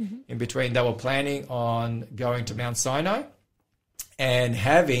halfway in between, they were planning on going to Mount Sinai and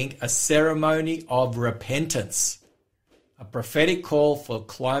having a ceremony of repentance, a prophetic call for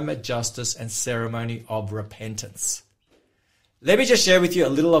climate justice and ceremony of repentance. Let me just share with you a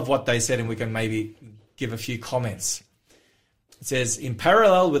little of what they said and we can maybe give a few comments. It says, in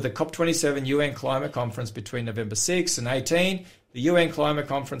parallel with the COP27 UN Climate Conference between November 6 and 18, the UN Climate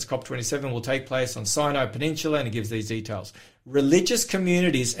Conference COP27 will take place on Sinai Peninsula, and it gives these details. Religious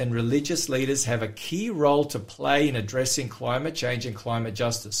communities and religious leaders have a key role to play in addressing climate change and climate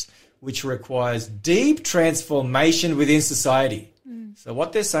justice, which requires deep transformation within society. So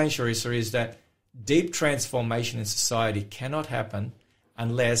what they're saying, Charissa, is that deep transformation in society cannot happen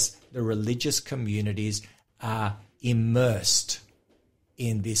unless the religious communities are immersed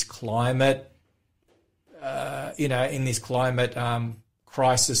in this climate, in this climate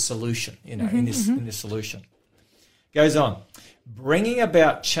crisis solution, in this solution. Goes on. Bringing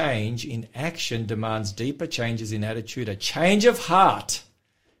about change in action demands deeper changes in attitude, a change of heart.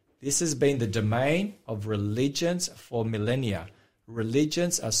 This has been the domain of religions for millennia.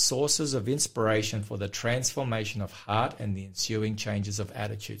 Religions are sources of inspiration for the transformation of heart and the ensuing changes of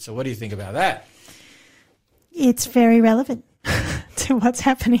attitude. So what do you think about that? It's very relevant to what's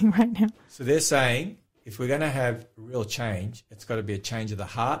happening right now. So they're saying if we're going to have real change, it's got to be a change of the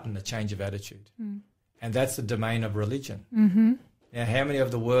heart and a change of attitude. And that's the domain of religion. Now, how many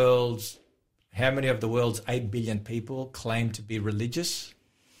of the world's 8 billion people claim to be religious?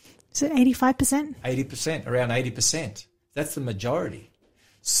 Is it 85%? 80%, around 80%. That's the majority.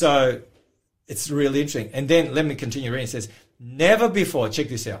 So it's really interesting. And then let me continue reading. It says, never before, check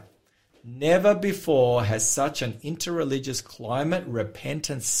this out, never before has such an interreligious climate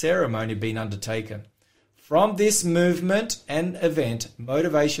repentance ceremony been undertaken. From this movement and event,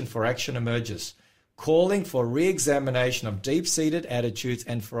 motivation for action emerges, calling for re-examination of deep-seated attitudes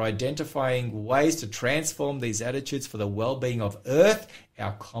and for identifying ways to transform these attitudes for the well-being of Earth,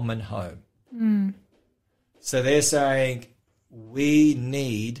 our common home. So they're saying we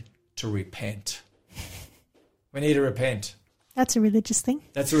need to repent. We need to repent. That's a religious thing.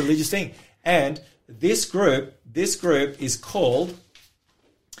 That's a religious thing. And this group is called,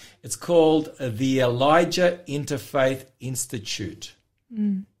 it's called the Elijah Interfaith Institute.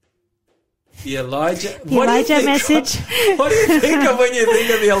 The Elijah message. What do you think of when you think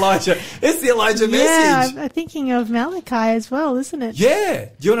of the Elijah? It's the Elijah message. Yeah, I'm thinking of Malachi as well, isn't it? Yeah.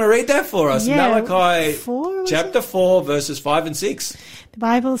 Do you want to read that for us? Yeah. Malachi 4, chapter 4, verses 5 and 6. The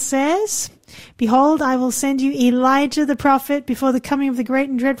Bible says, behold, I will send you Elijah the prophet before the coming of the great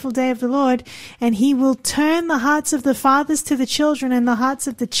and dreadful day of the Lord, and he will turn the hearts of the fathers to the children and the hearts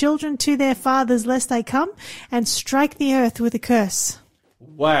of the children to their fathers, lest I come and strike the earth with a curse.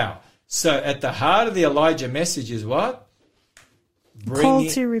 Wow. So at the heart of the Elijah message is what? Call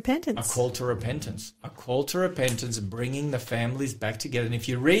to repentance. A call to repentance. A call to repentance, bringing the families back together. And if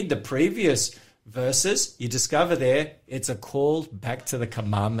you read the previous verses, you discover there it's a call back to the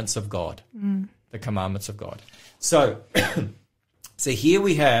commandments of God. The commandments of God. So So here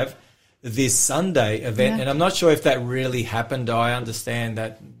we have this Sunday event, and I'm not sure if that really happened. I understand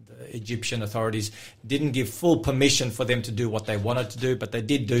that the Egyptian authorities didn't give full permission for them to do what they wanted to do, but they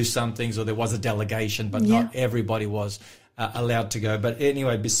did do some things, or there was a delegation, but not everybody was allowed to go. But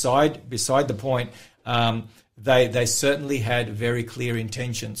anyway, beside the point, they certainly had very clear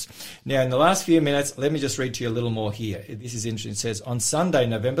intentions. Now, in the last few minutes, let me just read to you a little more here. This is interesting. It says, on Sunday,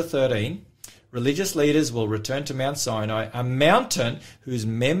 November 13, religious leaders will return to Mount Sinai, a mountain whose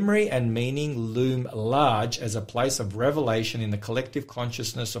memory and meaning loom large as a place of revelation in the collective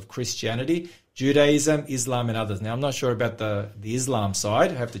consciousness of Christianity, Judaism, Islam, and others. Now, I'm not sure about the Islam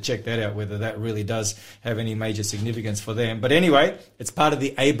side. I have to check that out, whether that really does have any major significance for them. But anyway, it's part of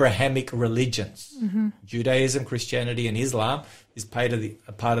the Abrahamic religions. Judaism, Christianity, and Islam is part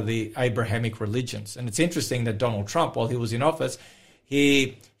of the Abrahamic religions. And it's interesting that Donald Trump, while he was in office,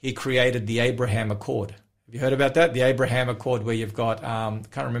 he created the Abraham Accord. Have you heard about that? The Abraham Accord, where you've got,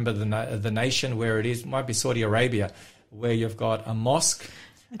 can't remember the nation where it is, it might be Saudi Arabia, where you've got a mosque,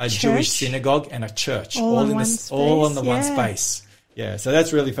 a Jewish synagogue, and a church, all in one space. Yeah, so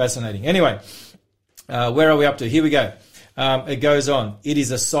that's really fascinating. Anyway, where are we up to? Here we go. It goes on. It is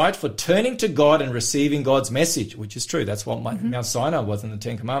a site for turning to God and receiving God's message, which is true. That's what Mount Sinai was in the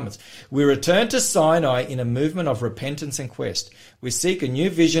Ten Commandments. We return to Sinai in a movement of repentance and quest. We seek a new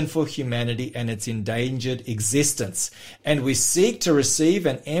vision for humanity and its endangered existence. And we seek to receive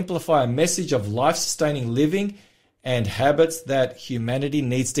and amplify a message of life-sustaining living and habits that humanity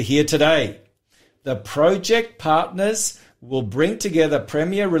needs to hear today. The project partners will bring together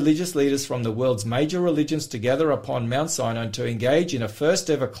premier religious leaders from the world's major religions together upon Mount Sinai to engage in a first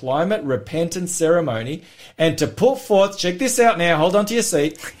ever climate repentance ceremony and to put forth, check this out now, hold on to your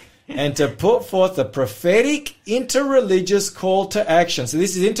seat, and to put forth a prophetic interreligious call to action. So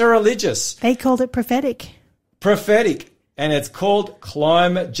this is interreligious. They called it prophetic. Prophetic. And it's called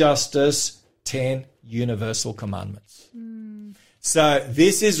Climate Justice 10 Universal Commandments. So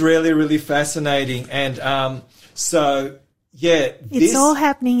this is really, really fascinating. And it's all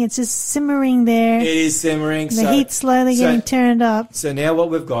happening. It's just simmering there. It is simmering. The heat's slowly getting turned up. So now what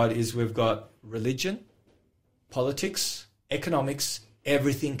we've got is we've got religion, politics, economics,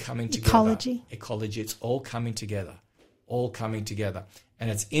 everything coming together. Ecology. It's all coming together. And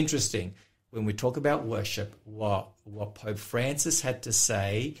it's interesting when we talk about worship, what Pope Francis had to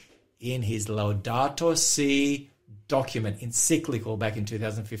say in his Laudato Si document, encyclical back in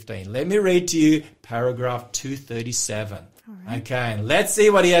 2015. Let me read to you paragraph 237. Right. Okay, and let's see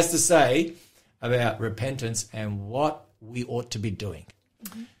what he has to say about repentance and what we ought to be doing.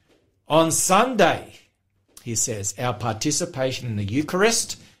 On Sunday, he says, our participation in the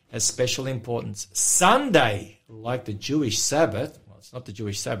Eucharist has special importance. Sunday, like the Jewish Sabbath, well, it's not the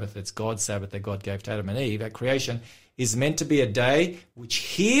Jewish Sabbath, it's God's Sabbath that God gave to Adam and Eve at creation, is meant to be a day which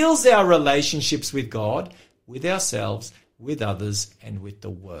heals our relationships with God, with ourselves, with others, and with the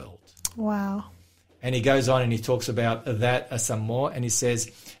world. Wow. And he goes on and he talks about that some more. And he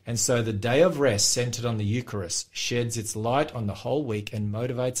says, and so the day of rest centered on the Eucharist sheds its light on the whole week and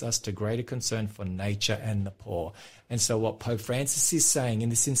motivates us to greater concern for nature and the poor. And so what Pope Francis is saying in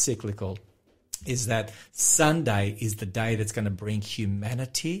this encyclical is that Sunday is the day that's going to bring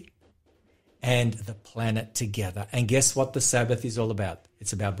humanity and the planet together. And guess what the Sabbath is all about?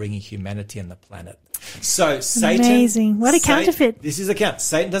 It's about bringing humanity and the planet. So Satan... Amazing. What a counterfeit. This is a count.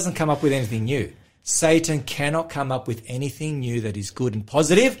 Satan doesn't come up with anything new. Satan cannot come up with anything new that is good and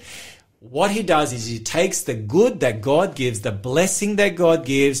positive. What he does is he takes the good that God gives, the blessing that God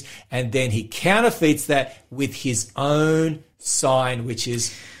gives, and then he counterfeits that with his own sign, which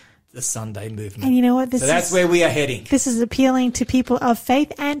is the Sunday movement. And you know what? That's where we are heading. This is appealing to people of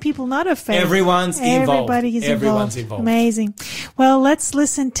faith and people not of faith. Everyone's involved. Everyone's involved. Amazing. Well, let's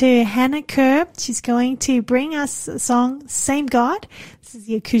listen to Hannah Kerr. She's going to bring us a song, Same God. This is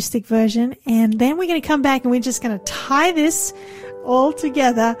the acoustic version. And then we're going to come back and we're just going to tie this all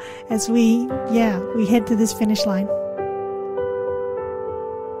together as we head to this finish line.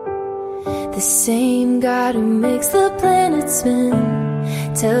 The same God who makes the planet spin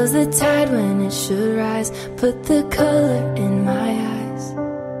tells the tide when it should rise, put the color in my eyes.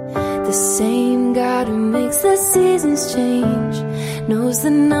 The same God who makes the seasons change knows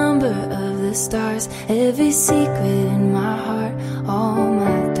the number of the stars, every secret in my heart, all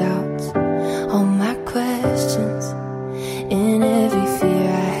my doubts, all my questions, and every fear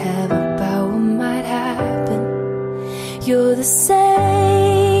I have about what might happen. You're the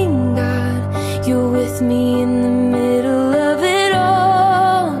same God, you're with me in the middle of it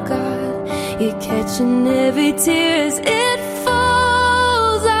all, God. You're catching every tear as it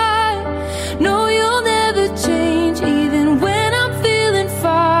falls. I know you'll never change, even when I'm feeling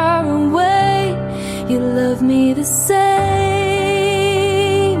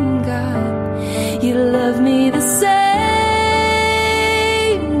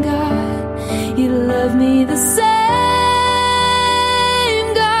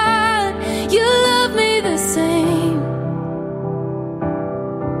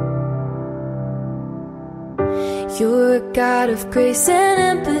You're a God of grace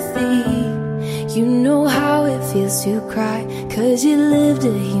and empathy. You know how it feels to cry, 'cause you lived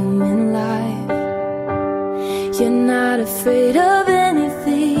a human life. You're not afraid of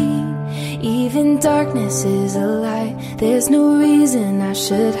anything, even darkness is a light. There's no reason I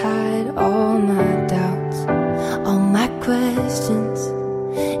should hide all my doubts, all my questions,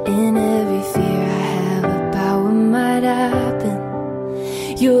 and every fear I have about what might happen.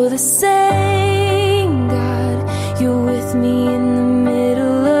 You're the same God, you're with me in the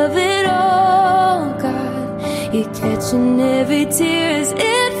middle of it all, God. You're catching every tear as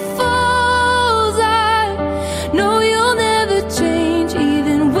it falls. I know you'll never change,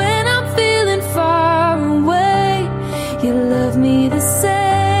 even when I'm feeling far away. You love me the same,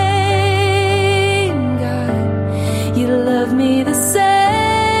 God. You love me the same,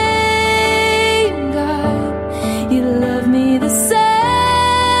 God. You love me the same.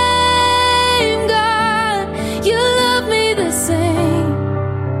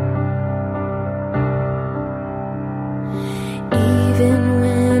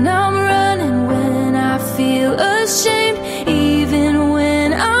 Ashamed, even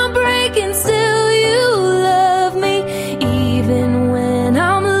when I'm breaking, still you love me. Even when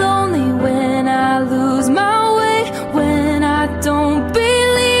I'm lonely, when I lose my way, when I don't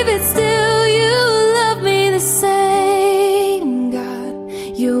believe it, still you love me the same, God.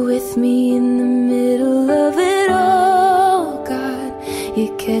 You're with me in the middle of it all, God.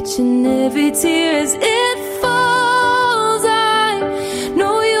 You're catching every tear as it falls. I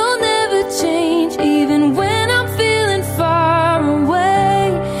know you'll never change, even when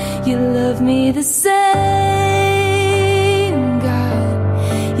me the same,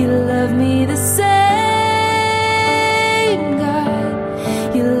 God. You love me the same,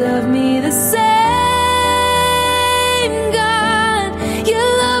 God. You love me the same, God. You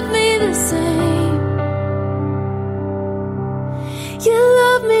love me the same. You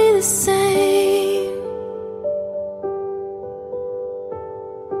love me the same.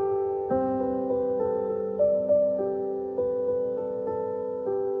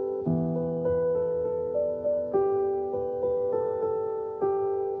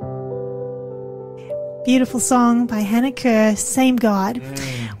 Beautiful song by Hannah Kerr, Same God.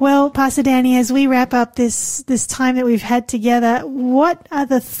 Well, Pastor Danny, as we wrap up this time that we've had together, what are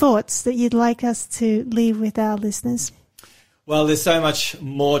the thoughts that you'd like us to leave with our listeners? Well, there's so much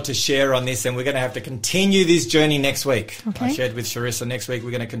more to share on this, and we're going to have to continue this journey next week. Okay. I shared with Charissa next week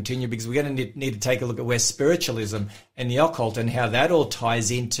we're going to continue because we're going to need to take a look at where spiritualism and the occult and how that all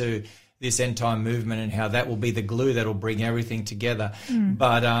ties into this end-time movement and how that will be the glue that will bring everything together.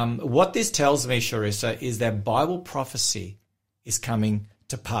 But what this tells me, Charissa, is that Bible prophecy is coming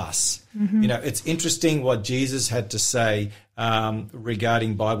to pass. You know, it's interesting what Jesus had to say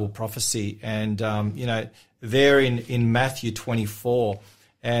regarding Bible prophecy. And, you know, there in Matthew 24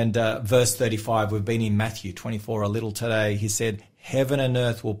 and verse 35, we've been in Matthew 24 a little today. He said, heaven and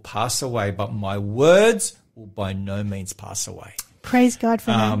earth will pass away, but my words will by no means pass away. Praise God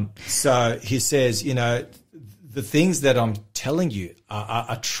for that. So he says, you know, the things that I'm telling you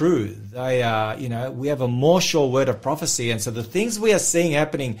are true. They are, you know, we have a more sure word of prophecy. And so the things we are seeing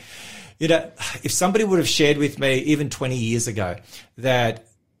happening, you know, if somebody would have shared with me even 20 years ago that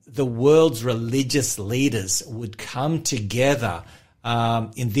the world's religious leaders would come together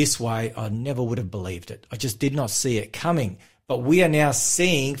in this way, I never would have believed it. I just did not see it coming. But we are now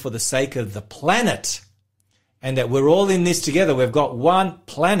seeing, for the sake of the planet, and that we're all in this together. We've got one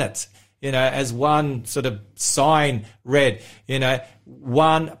planet, you know, as one sort of sign read, you know,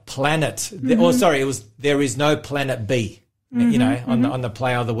 one planet. Or sorry, it was, there is no planet B. You know, on the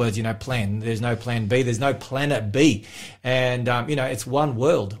play of the words, you know, plan. There's no plan B. There's no planet B. And, you know, it's one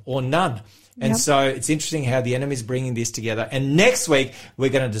world or none. And so it's interesting how the enemy's bringing this together. And next week, we're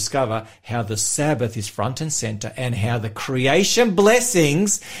going to discover how the Sabbath is front and center and how the creation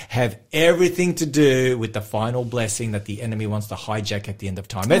blessings have everything to do with the final blessing that the enemy wants to hijack at the end of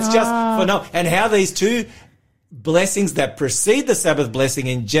time. It's just phenomenal. And how these two blessings that precede the Sabbath blessing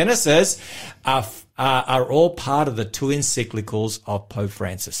in Genesis are all part of the two encyclicals of Pope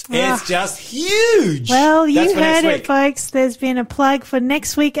Francis. It's just huge. Well, you heard it, folks. There's been a plug for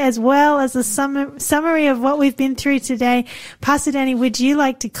next week as well as a summary of what we've been through today. Pastor Danny, would you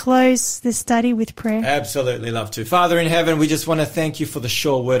like to close this study with prayer? Absolutely love to. Father in heaven, we just want to thank you for the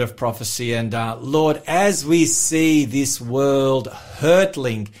sure word of prophecy. And Lord, as we see this world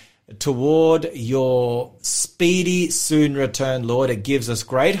hurtling toward your speedy, soon return, Lord, it gives us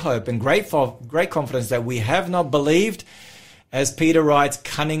great hope and great confidence that we have not believed as Peter writes,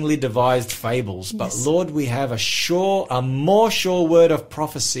 cunningly devised fables. But Lord, we have a more sure word of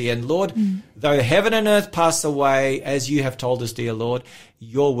prophecy. And Lord, though heaven and earth pass away, as you have told us, dear Lord,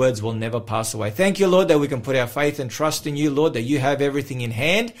 your words will never pass away. Thank you, Lord, that we can put our faith and trust in you, Lord, that you have everything in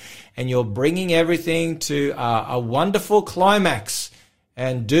hand and you're bringing everything to a wonderful climax.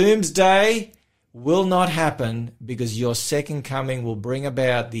 And doomsday will not happen, because your second coming will bring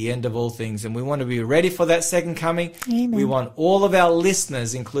about the end of all things. And we want to be ready for that second coming. Amen. We want all of our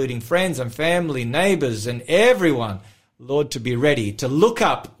listeners, including friends and family, neighbors, and everyone, Lord, to be ready to look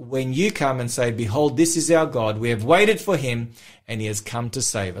up when you come and say, behold, this is our God. We have waited for him and he has come to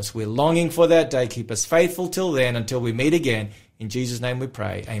save us. We're longing for that day. Keep us faithful till then, until we meet again. In Jesus' name we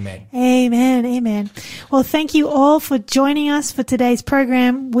pray. Amen. Amen. Amen. Well, thank you all for joining us for today's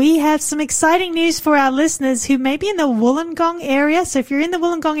program. We have some exciting news for our listeners who may be in the Wollongong area. So if you're in the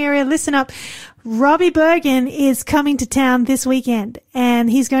Wollongong area, listen up. Robbie Bergen is coming to town this weekend, and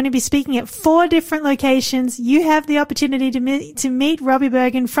he's going to be speaking at 4 different locations. You have the opportunity to meet Robbie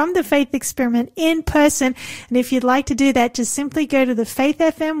Bergen from the Faith Experiment in person. And if you'd like to do that, just simply go to the Faith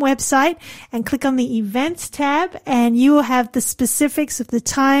FM website and click on the events tab, and you will have the specifics of the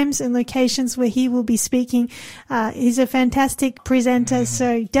times and locations where he will be speaking. He's a fantastic presenter,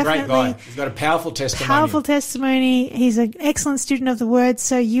 so definitely. Great guy. He's got a powerful testimony. Powerful testimony. He's an excellent student of the word,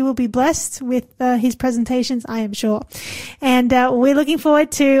 so you will be blessed with his presentations, I am sure. And we're looking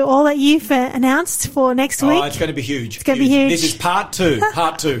forward to all that you've announced for next week. Oh, it's going to be huge. It's going to be huge. This is part 2.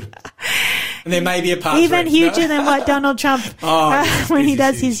 And there may be a part 3. Even huger than what Donald Trump when he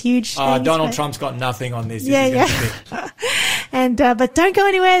does his huge things. Donald Trump's got nothing on this. And but don't go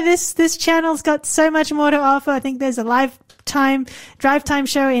anywhere. This channel's got so much more to offer. I think there's a drive time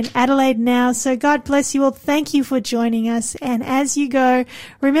show in Adelaide now. So God bless you all. Thank you for joining us. And as you go,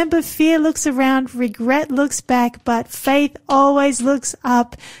 remember, fear looks around, regret looks back, but faith always looks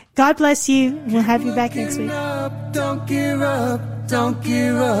up. God bless you. We'll have you back next week. Don't give up, don't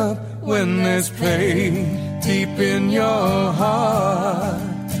give up when there's pain deep in your heart.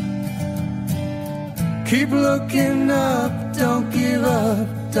 Keep looking up, don't give up,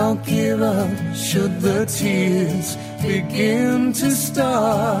 don't give up, should the tears begin to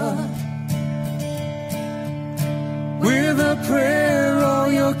start. With a prayer,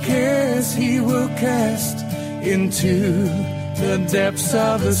 all your cares he will cast into the depths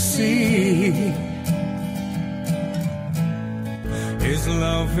of the sea. His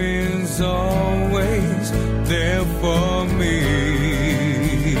love is always there for me.